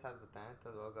اگزامپل کے ساتھ بتائیں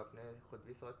تو لوگ اپنے خود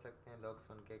بھی سوچ سکتے ہیں، لوگ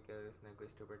سن کے کہ اس نے کوئی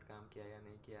اسٹوپڈ کام کیا یا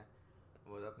نہیں کیا.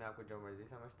 وہ اپنے آپ کو جو مرضی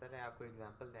سمجھتا رہے، آپ کو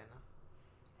اگزامپل دینا.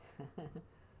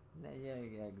 نہیں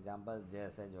یہ ایگزامپل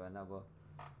جیسے جو ہے نا وہ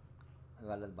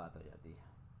غلط بات ہو جاتی ہے.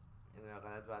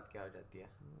 غلط بات کیا ہو جاتی ہے؟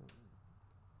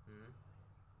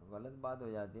 غلط بات ہو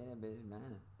جاتی ہے بیس میں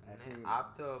ایسے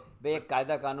آپ تو بھائی ایک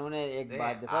قاعدہ قانون ہے، ایک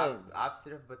بات دیکھو. آپ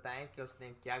صرف بتائیں کہ اس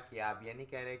نے کیا کیا. آپ یہ نہیں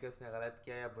کہہ رہے کہ اس نے غلط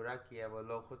کیا یا برا کیا، وہ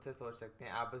لوگ خود سے سوچ سکتے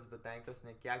ہیں. آپ بس بتائیں کہ اس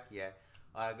نے کیا کیا ہے،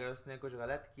 اور اگر اس نے کچھ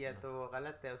غلط کیا تو وہ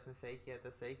غلط ہے، اس نے صحیح کیا تو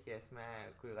صحیح کیا. اس میں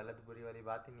کوئی غلط بری والی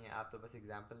بات ہی نہیں ہے. آپ تو بس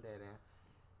اگزامپل دے رہے ہیں.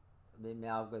 بھائی میں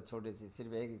آپ کو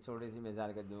صرف ایک چھوٹی سی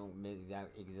مثال کر دوں، میں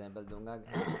ایگزامپل دوں گا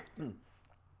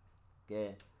کہ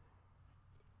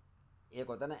ایک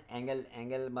ہوتا ہے نا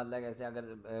اینگل مطلب ایسے اگر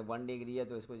 1 ڈگری ہے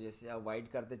تو اس کو جیسے آپ وائڈ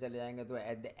کرتے چلے جائیں گے تو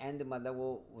ایٹ دا اینڈ مطلب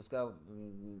وہ اس کا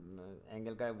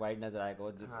اینگل کا وائڈ نظر آئے گا.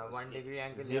 ہاں 1 ڈگری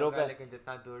اینگل ہی زیرو ہوگا، پہ لیکن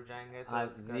جتنا دور جائیں گے تو ہاں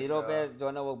اس کا زیرو پہ جو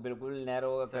ہے نا وہ بالکل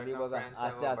نیرو ہوگا، قریب ہوگا، circumference ہے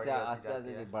آہستہ وہ آہستہ بڑی ہوتی آہستہ جاتی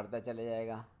ہے. آہستہ بڑھتا چلے جائے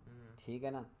گا. ٹھیک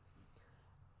ہے نا.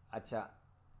 اچھا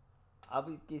اب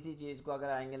کسی چیز کو اگر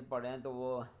اینگل پڑھیں تو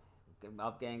وہ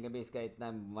آپ کہیں گے بھی اس کا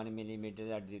اتنا 1 ملی میٹر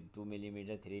یا 2 ملی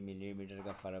میٹر 3 ملی میٹر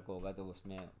کا فرق ہوگا تو اس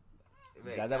میں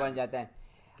زیادہ بن جاتا ہے.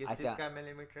 کس چیز اچھا کا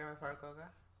ملی میٹر میں فرق ہوگا؟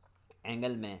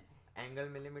 اینگل میں. اینگل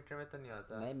ملی میٹر میں تو نہیں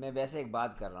ہوتا. نہیں میں ویسے ایک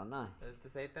بات کر رہا ہوں نا، تو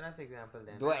صحیح طرح سے اگزامپل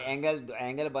دینا. دو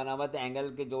اینگل بنا ہوا تو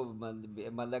اینگل کے جو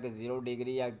مطلب کہ 0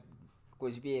 ڈگری یا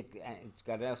کچھ بھی ایک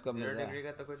کر رہے ہیں اس کو 0 ڈگری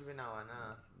کا تو کچھ بھی نہ ہوا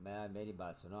نا. میری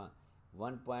بات سنو،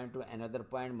 1 پوائنٹ ٹو اندر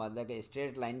پوائنٹ مطلب کہ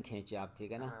اسٹریٹ لائن کھینچے آپ،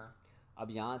 ٹھیک ہے نا.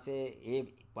 اب یہاں سے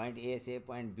پوائنٹ اے سے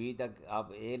پوائنٹ بی تک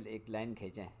آپ ایک لائن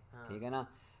کھینچیں، ٹھیک ہے نا.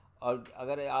 اور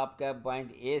اگر آپ کا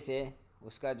پوائنٹ اے سے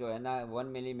اس کا جو ہے نا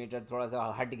 1 ملی میٹر تھوڑا سا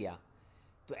ہٹ گیا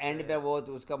تو اینڈ پہ وہ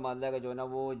تو اس کا مطلب جو ہے نا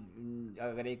وہ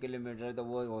اگر 1 کلو میٹر تو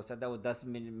وہ ہو سکتا ہے وہ 10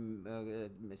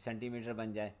 سینٹی میٹر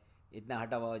بن جائے، اتنا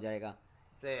ہٹا ہوا ہو جائے گا.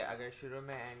 اگر شروع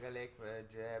میں اینگل ایک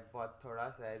جو ہے بہت تھوڑا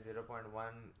سا ہے،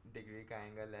 0.1 ڈگری کا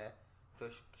اینگل ہے، تو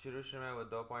شروع میں وہ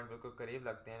 2 پوائنٹ بالکل قریب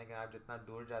لگتے ہیں، لیکن آپ جتنا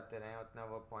دور جاتے رہیں اتنا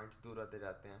وہ پوائنٹس دور ہوتے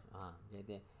جاتے ہیں. ہاں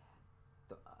یہ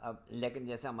تو اب لیکن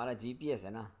جیسے ہمارا جی پی ایس ہے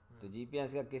نا، تو جی پی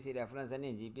ایس کا کسی ریفرنس ہے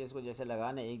نہیں. جی پی ایس کو جیسے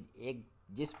لگانا ایک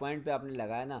جس پوائنٹ پہ آپ نے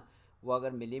لگایا نا وہ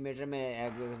اگر ملی میٹر میں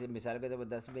مثال کے طور پر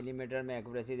 10 ملی میٹر میں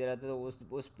ایکوریسی دے رہا تھا تو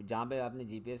اس جہاں پہ آپ نے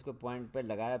جی پی ایس کو پوائنٹ پہ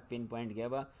لگایا، پن پوائنٹ کیا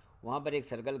ہوا، وہاں پر ایک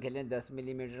سرکل کھیلیں 10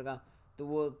 ملی میٹر کا، تو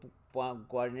وہ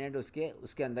کوآرڈینیٹ اس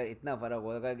کے اندر اتنا فرق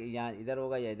ہوگا کہ یہاں ادھر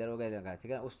ہوگا یا ادھر ہوگا ادھر کا،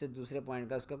 ٹھیک ہے. اس سے دوسرے پوائنٹ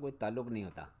کا اس کا کوئی تعلق نہیں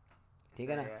ہوتا، ٹھیک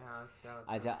ہے نا.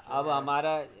 اچھا اب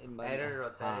ہمارا ایرر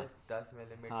ہوتا ہے 10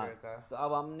 ملی میٹر کا. تو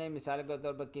اب ہم نے مثال کے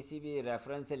طور پر کسی بھی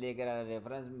ریفرنس سے لے کر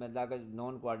ریفرنس مطلب کہ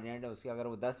نون کوآرڈینیٹ ہے اس کے، اگر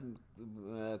وہ 10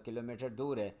 کلو میٹر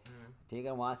دور ہے، ٹھیک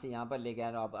ہے، وہاں سے یہاں پر لے کے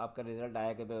آنا، آپ کا رزلٹ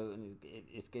آیا کہ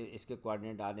اس کے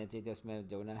کوآرڈینیٹ آنے چاہیے تھے. اس میں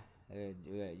جو نا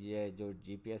یہ جو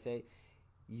جی پی ایس ہے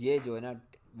یہ جو ہے نا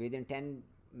ود ان 10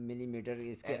 ملی میٹر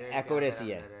اس کی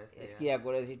ایکوریسی ہے، اس کی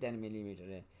ایکوریسی 10 ملی میٹر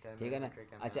ہے، ٹھیک ہے نا.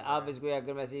 اچھا آپ اس کو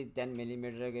ایکوریسی 10 ملی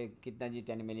میٹر کے کتنا جی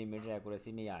 10 ملی میٹر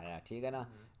ایکوریسی میں آیا، ٹھیک ہے نا.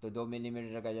 تو 2 ملی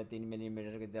میٹر کا یا 3 ملی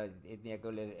میٹر کا اتنی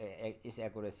اس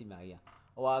ایکوریسی میں آ گیا.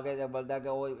 وہ آگے جب بولتا کہ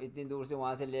وہ اتنی دور سے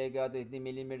وہاں سے لے گیا تو اتنی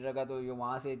ملی میٹر کا، تو یہ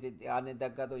وہاں سے آنے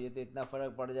تک کا تو یہ تو اتنا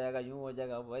فرق پڑ جائے گا، یوں ہو جائے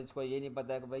گا. اس کو یہ نہیں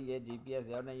پتہ کہ بھائی یہ جی پی ایس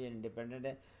ہے نا، یہ انڈیپینڈنٹ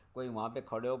ہے، کوئی وہاں پہ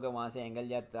کھڑے ہو کے وہاں سے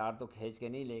اینگل یا تار تو کھینچ کے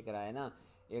نہیں لے کر آئے نا.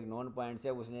 ایک نون پوائنٹ سے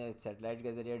اس نے سیٹلائٹ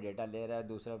کے ذریعے ڈیٹا لے رہا ہے،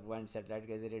 دوسرا پوائنٹ سیٹلائٹ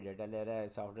کے ذریعے ڈیٹا لے رہا ہے،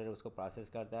 سافٹ ویئر اس کو پروسیس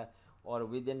کرتا ہے، اور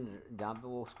ود ان جہاں پہ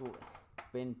وہ اس کو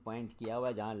پن پوائنٹ کیا ہوا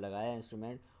ہے جہاں لگایا ہے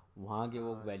انسٹرومنٹ وہاں کی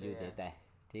وہ ویلیو دیتا ہے،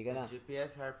 ٹھیک ہے نا. جی پی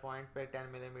ایس ہر پوائنٹ پہ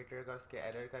 10 ملی میٹر کا اس کے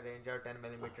ایرر کا رینج ہے، اور 10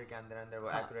 ملی میٹر کے اندر وہ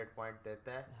ایکوریٹ پوائنٹ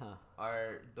دیتا ہے. اور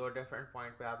 2 ڈفرینٹ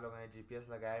پوائنٹ پہ آپ لوگوں نے جی پی ایس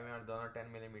لگائے ہوئے ہیں اور دونوں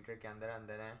 10 ملی میٹر کے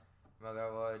اندر ہیں، مگر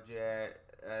وہ جو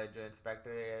ہے جو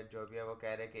انسپیکٹر ہے جو بھی ہے وہ کہہ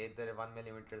رہے کہ ادھر 1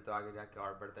 ملی میٹر تو آگے جا کے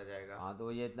اور بڑھتا جائے گا. ہاں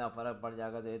تو یہ اتنا فرق پڑ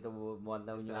جائے گا تو یہ تو وہ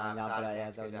مطلب جس طرح یہاں آپ پر تار آیا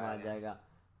کھینچ تو کے جا وہاں رہے ہیں. جائے گا.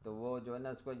 تو وہ جو ہے نا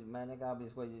اس کو میں نے کہا اب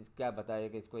اس کو کیا بتایا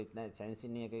کہ اس کو اتنا سینس ہی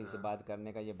نہیں ہے کہ اسے بات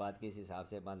کرنے کا, یہ بات کس حساب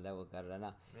سے مطلب وہ کر رہا ہے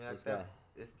نا مجھے اس لگتا کا.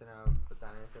 ہے اس طرح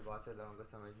بتانے سے بہت سے لوگوں کو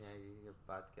سمجھ نہیں آئے گی کہ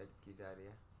بات کیا کی جا رہی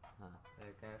ہے. ہاں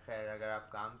لیکن خیر اگر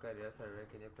آپ کام کر رہے ہو سروے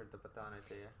کے لیے پھر تو پتہ ہونا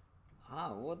چاہیے. ہاں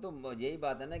وہ تو یہی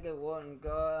بات ہے نا کہ وہ ان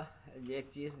کا ایک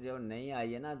چیز جو نہیں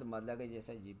آئی ہے نا تو مطلب کہ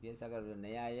جیسے جی پی ایس اگر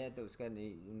نہیں آئی ہے تو اس کا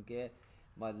نہیں ان کے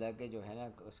مطلب کہ جو ہے نا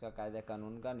اس کا قاعدہ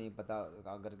قانون کا نہیں پتہ.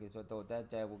 اگر کسی کو تو ہوتا ہے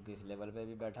چاہے وہ کس لیول پہ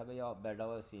بھی بیٹھا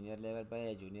ہوا سینئر لیول پر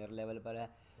ہے جونیئر لیول پر ہے.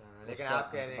 لیکن کا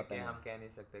آپ کہہ رہے ہیں پتہ کہ نہیں ہم کہہ نہیں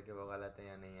سکتے کہ وہ غلط ہے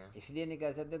یا نہیں ہے. اس لیے نہیں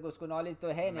کہہ سکتے کہ اس کو نالج تو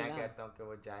ہے نہیں میں نا. کہتا ہوں کہ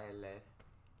وہ جاہل ہے.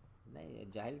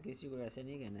 نہیں جاہل کسی کو ایسے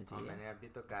نہیں کہنا اور چاہیے. میں نے ابھی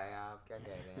تو کہا ہے, آپ کیا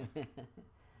کہہ رہے ہیں؟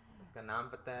 اس کا نام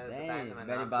پتہ ہے بتائیں نہیں تو میں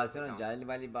میری نام بات سے سنو, سکھاؤں. جاہل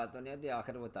والی بات تو نہیں ہوتی.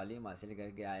 آخر وہ تعلیم حاصل کر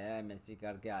کے آیا ہے, ایم ایس سی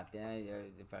کر کے آتے ہیں,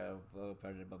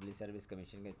 فیڈرل پبلک سروس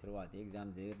کمیشن کے تھرو آتی ہے,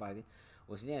 ایگزام دے پاتی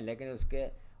اس نے. لیکن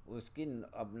اس کی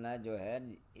اپنا جو ہے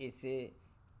اس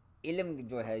علم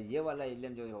جو ہے یہ والا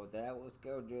علم جو ہوتا ہے اس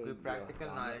کا جو کوئی پریکٹیکل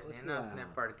نالج اس نہیں کے نا, اس نے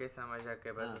پڑھ کے سمجھا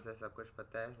کہ بس اسے سب کچھ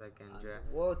پتہ ہے. لیکن جو ہے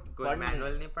وہ کوئی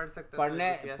مینول نہیں پڑھ سکتا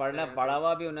پڑھنا پڑھا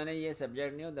ہوا بھی انہوں نے یہ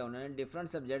سبجیکٹ نہیں ہوتا, انہوں نے ڈفرینٹ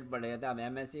سبجیکٹ پڑھے تھے. اب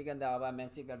ایم ایس سی کے اندر آپ ایم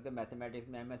ایس سی کرتے میتھمیٹکس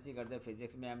میں, ایم ایس سی کرتے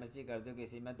فزکس میں, ایم ایس سی کرتے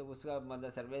کسی میں, تو اس کا مطلب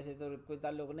سروے سے تو کوئی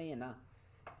تعلق نہیں ہے نا.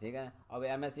 ٹھیک ہے. اب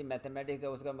ایم ایس سی میتھمیٹکس ہے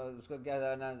اس کا کیا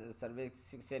ہے نا سروے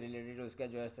سے ریلیٹڈ اس کا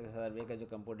جو ہے سروے کا جو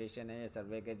کمپٹیشن ہے,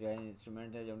 سروے کے جو ہے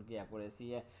انسٹرومنٹ ہے جو ان کی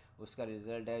ایکوریسی ہے اس کا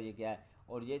رزلٹ ہے یہ کیا ہے.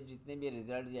 اور یہ جتنے بھی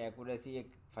رزلٹ یا ایکوریسی یہ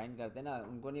فائنڈ کرتے ہیں نا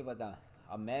ان کو نہیں پتہ.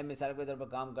 اب میں مثال کے طور پر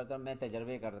کام کرتا ہوں, میں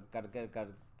تجربے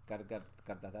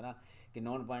کرتا تھا نا کہ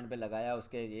نون پوائنٹ پہ لگایا, اس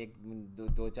کے ایک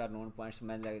دو چار نون پوائنٹس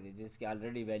میں جس کی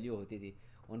آلریڈی ویلیو ہوتی تھی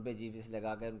ان پہ جی پی ایس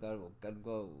لگا کے ان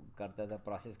کو کرتا تھا,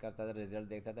 پروسیس کرتا تھا, رزلٹ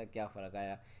دیکھتا تھا کیا فرق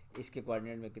آیا, اس کے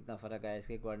کوآرڈینیٹ میں کتنا فرق آیا, اس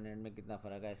کے کوآرڈینیٹ میں کتنا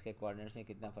فرق آیا, اس کے کوآرڈینیٹس میں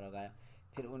کتنا فرق آیا.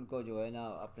 پھر ان کو جو ہے نا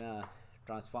اپنا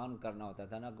ٹرانسفارم کرنا ہوتا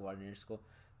تھا نا کوآرڈینیٹس کو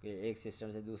کہ ایک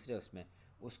سسٹم سے دوسرے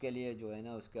اس کے لیے جو ہے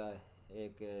نا اس کا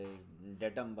ایک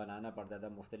ڈیٹم بنانا پڑتا تھا.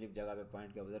 مختلف جگہ پہ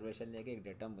پوائنٹ کے آبزرویشن لے کے ایک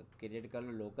ڈیٹم کریٹ کر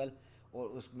لو لوکل, اور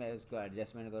اس میں اس کو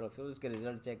ایڈجسٹمنٹ کرو. پھر اس کے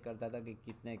رزلٹ چیک کرتا تھا کہ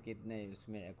کتنے اس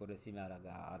میں ایکوریسی میں آ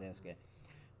رہے ہیں اس کے.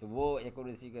 تو وہ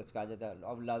ایکوریسی کا کہا جاتا ہے.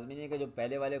 اب لازمی نہیں ہے کہ جو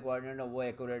پہلے والے کوآرڈینیٹ ہوں وہ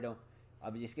ایکوریٹ ہوں.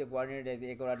 اب جس کے کوآرڈینیٹ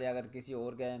ایکوریٹ ہے, اگر کسی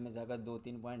اور کے میں اگر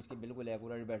 2-3 پوائنٹس کے بالکل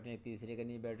ایکوریٹ بیٹھ رہے ہیں, تیسرے کے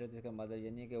نہیں بیٹھ رہے, تو اس کا مطلب یہ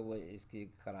نہیں کہ وہ اس کی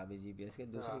خرابی جی پی ایس کے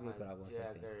دوسرے بھی خراب ہو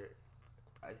سکتے ہیں.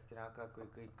 اگر اس طرح کا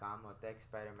کوئی کام ہوتا ہے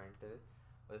ایکسپیریمنٹل,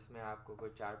 اس میں آپ کو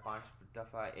کوئی 4-5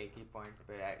 دفعہ ایک ہی پوائنٹ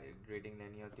پہ ریڈنگ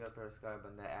لینی ہوتی ہے اور پھر اس کا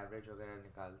بندہ ایوریج وغیرہ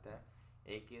نکالتا ہے,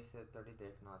 ایک ہی سے تھوڑی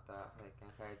دیکھنا ہوتا ہے. لیکن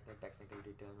خیر اتنے ٹیکنیکل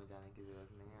ڈیٹیل میں جانے کی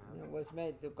ضرورت نہیں ہے. وہ اس میں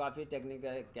تو کافی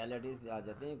ٹیکنیکلٹیز آ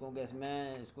جاتی ہیں کیونکہ اس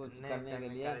میں اس کو کرنے کے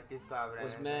لیے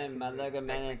اس میں مطلب کہ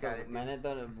میں نے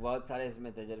تو بہت سارے اس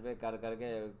میں تجربے کر کے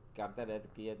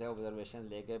کیے تھے, آبزرویشن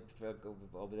لے کے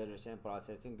آبزرویشن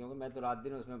پروسیسنگ, کیونکہ میں تو رات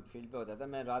دن اس میں فیلڈ پہ ہوتا تھا.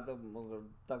 میں رات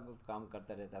تک کام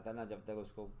کرتا رہتا تھا نا, جب تک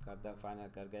اس کو کرتا فائنل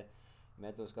کر کے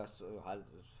میں تو اس کا حل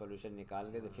سولوشن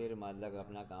نکال کے تو پھر مطلب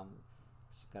اپنا کام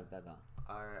کرتا تھا.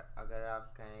 اور اگر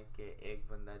آپ کہیں کہ ایک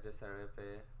بندہ جو سروے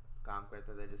پہ کام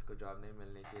کرتا تھا جس کو جاب نہیں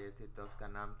ملنی چاہیے تھی, تو اس کا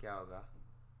نام کیا ہوگا؟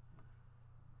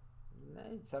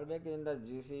 نہیں, سروے کے اندر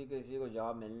کسی کو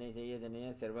جاب ملنی چاہیے تو نہیں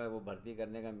ہے. سروے وہ بھرتی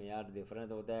کرنے کا معیار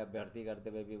ڈفرینٹ ہوتا ہے. بھرتی کرتے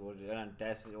ہوئے بھی وہ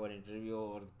ٹیسٹ اور انٹرویو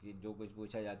اور جو کچھ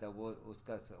پوچھا جاتا ہے وہ اس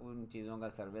کا ان چیزوں کا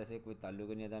سروے سے کوئی تعلق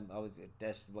ہی نہیں ہوتا. اب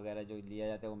ٹیسٹ وغیرہ جو لیا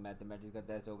جاتا ہے وہ میتھمیٹکس کا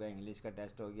ٹیسٹ ہو گیا, انگلش کا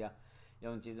ٹیسٹ ہو گیا, یا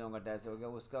ان چیزوں کا ٹیسٹ ہو گیا,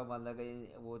 اس کا مطلب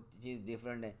کہ وہ چیز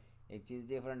ڈفرینٹ ہے, ایک چیز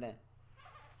ڈفرینٹ ہے.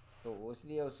 تو اس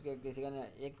لیے اس کے کسی کا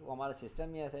ایک ہمارا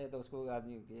سسٹم ہی ایسا ہے, تو اس کو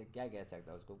آدمی کیا کہہ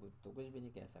سکتا ہے, اس کو تو کچھ بھی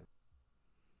نہیں کہہ سکتا.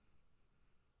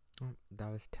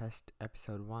 That was test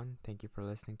episode 1. Thank you for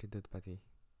listening to Dudpati.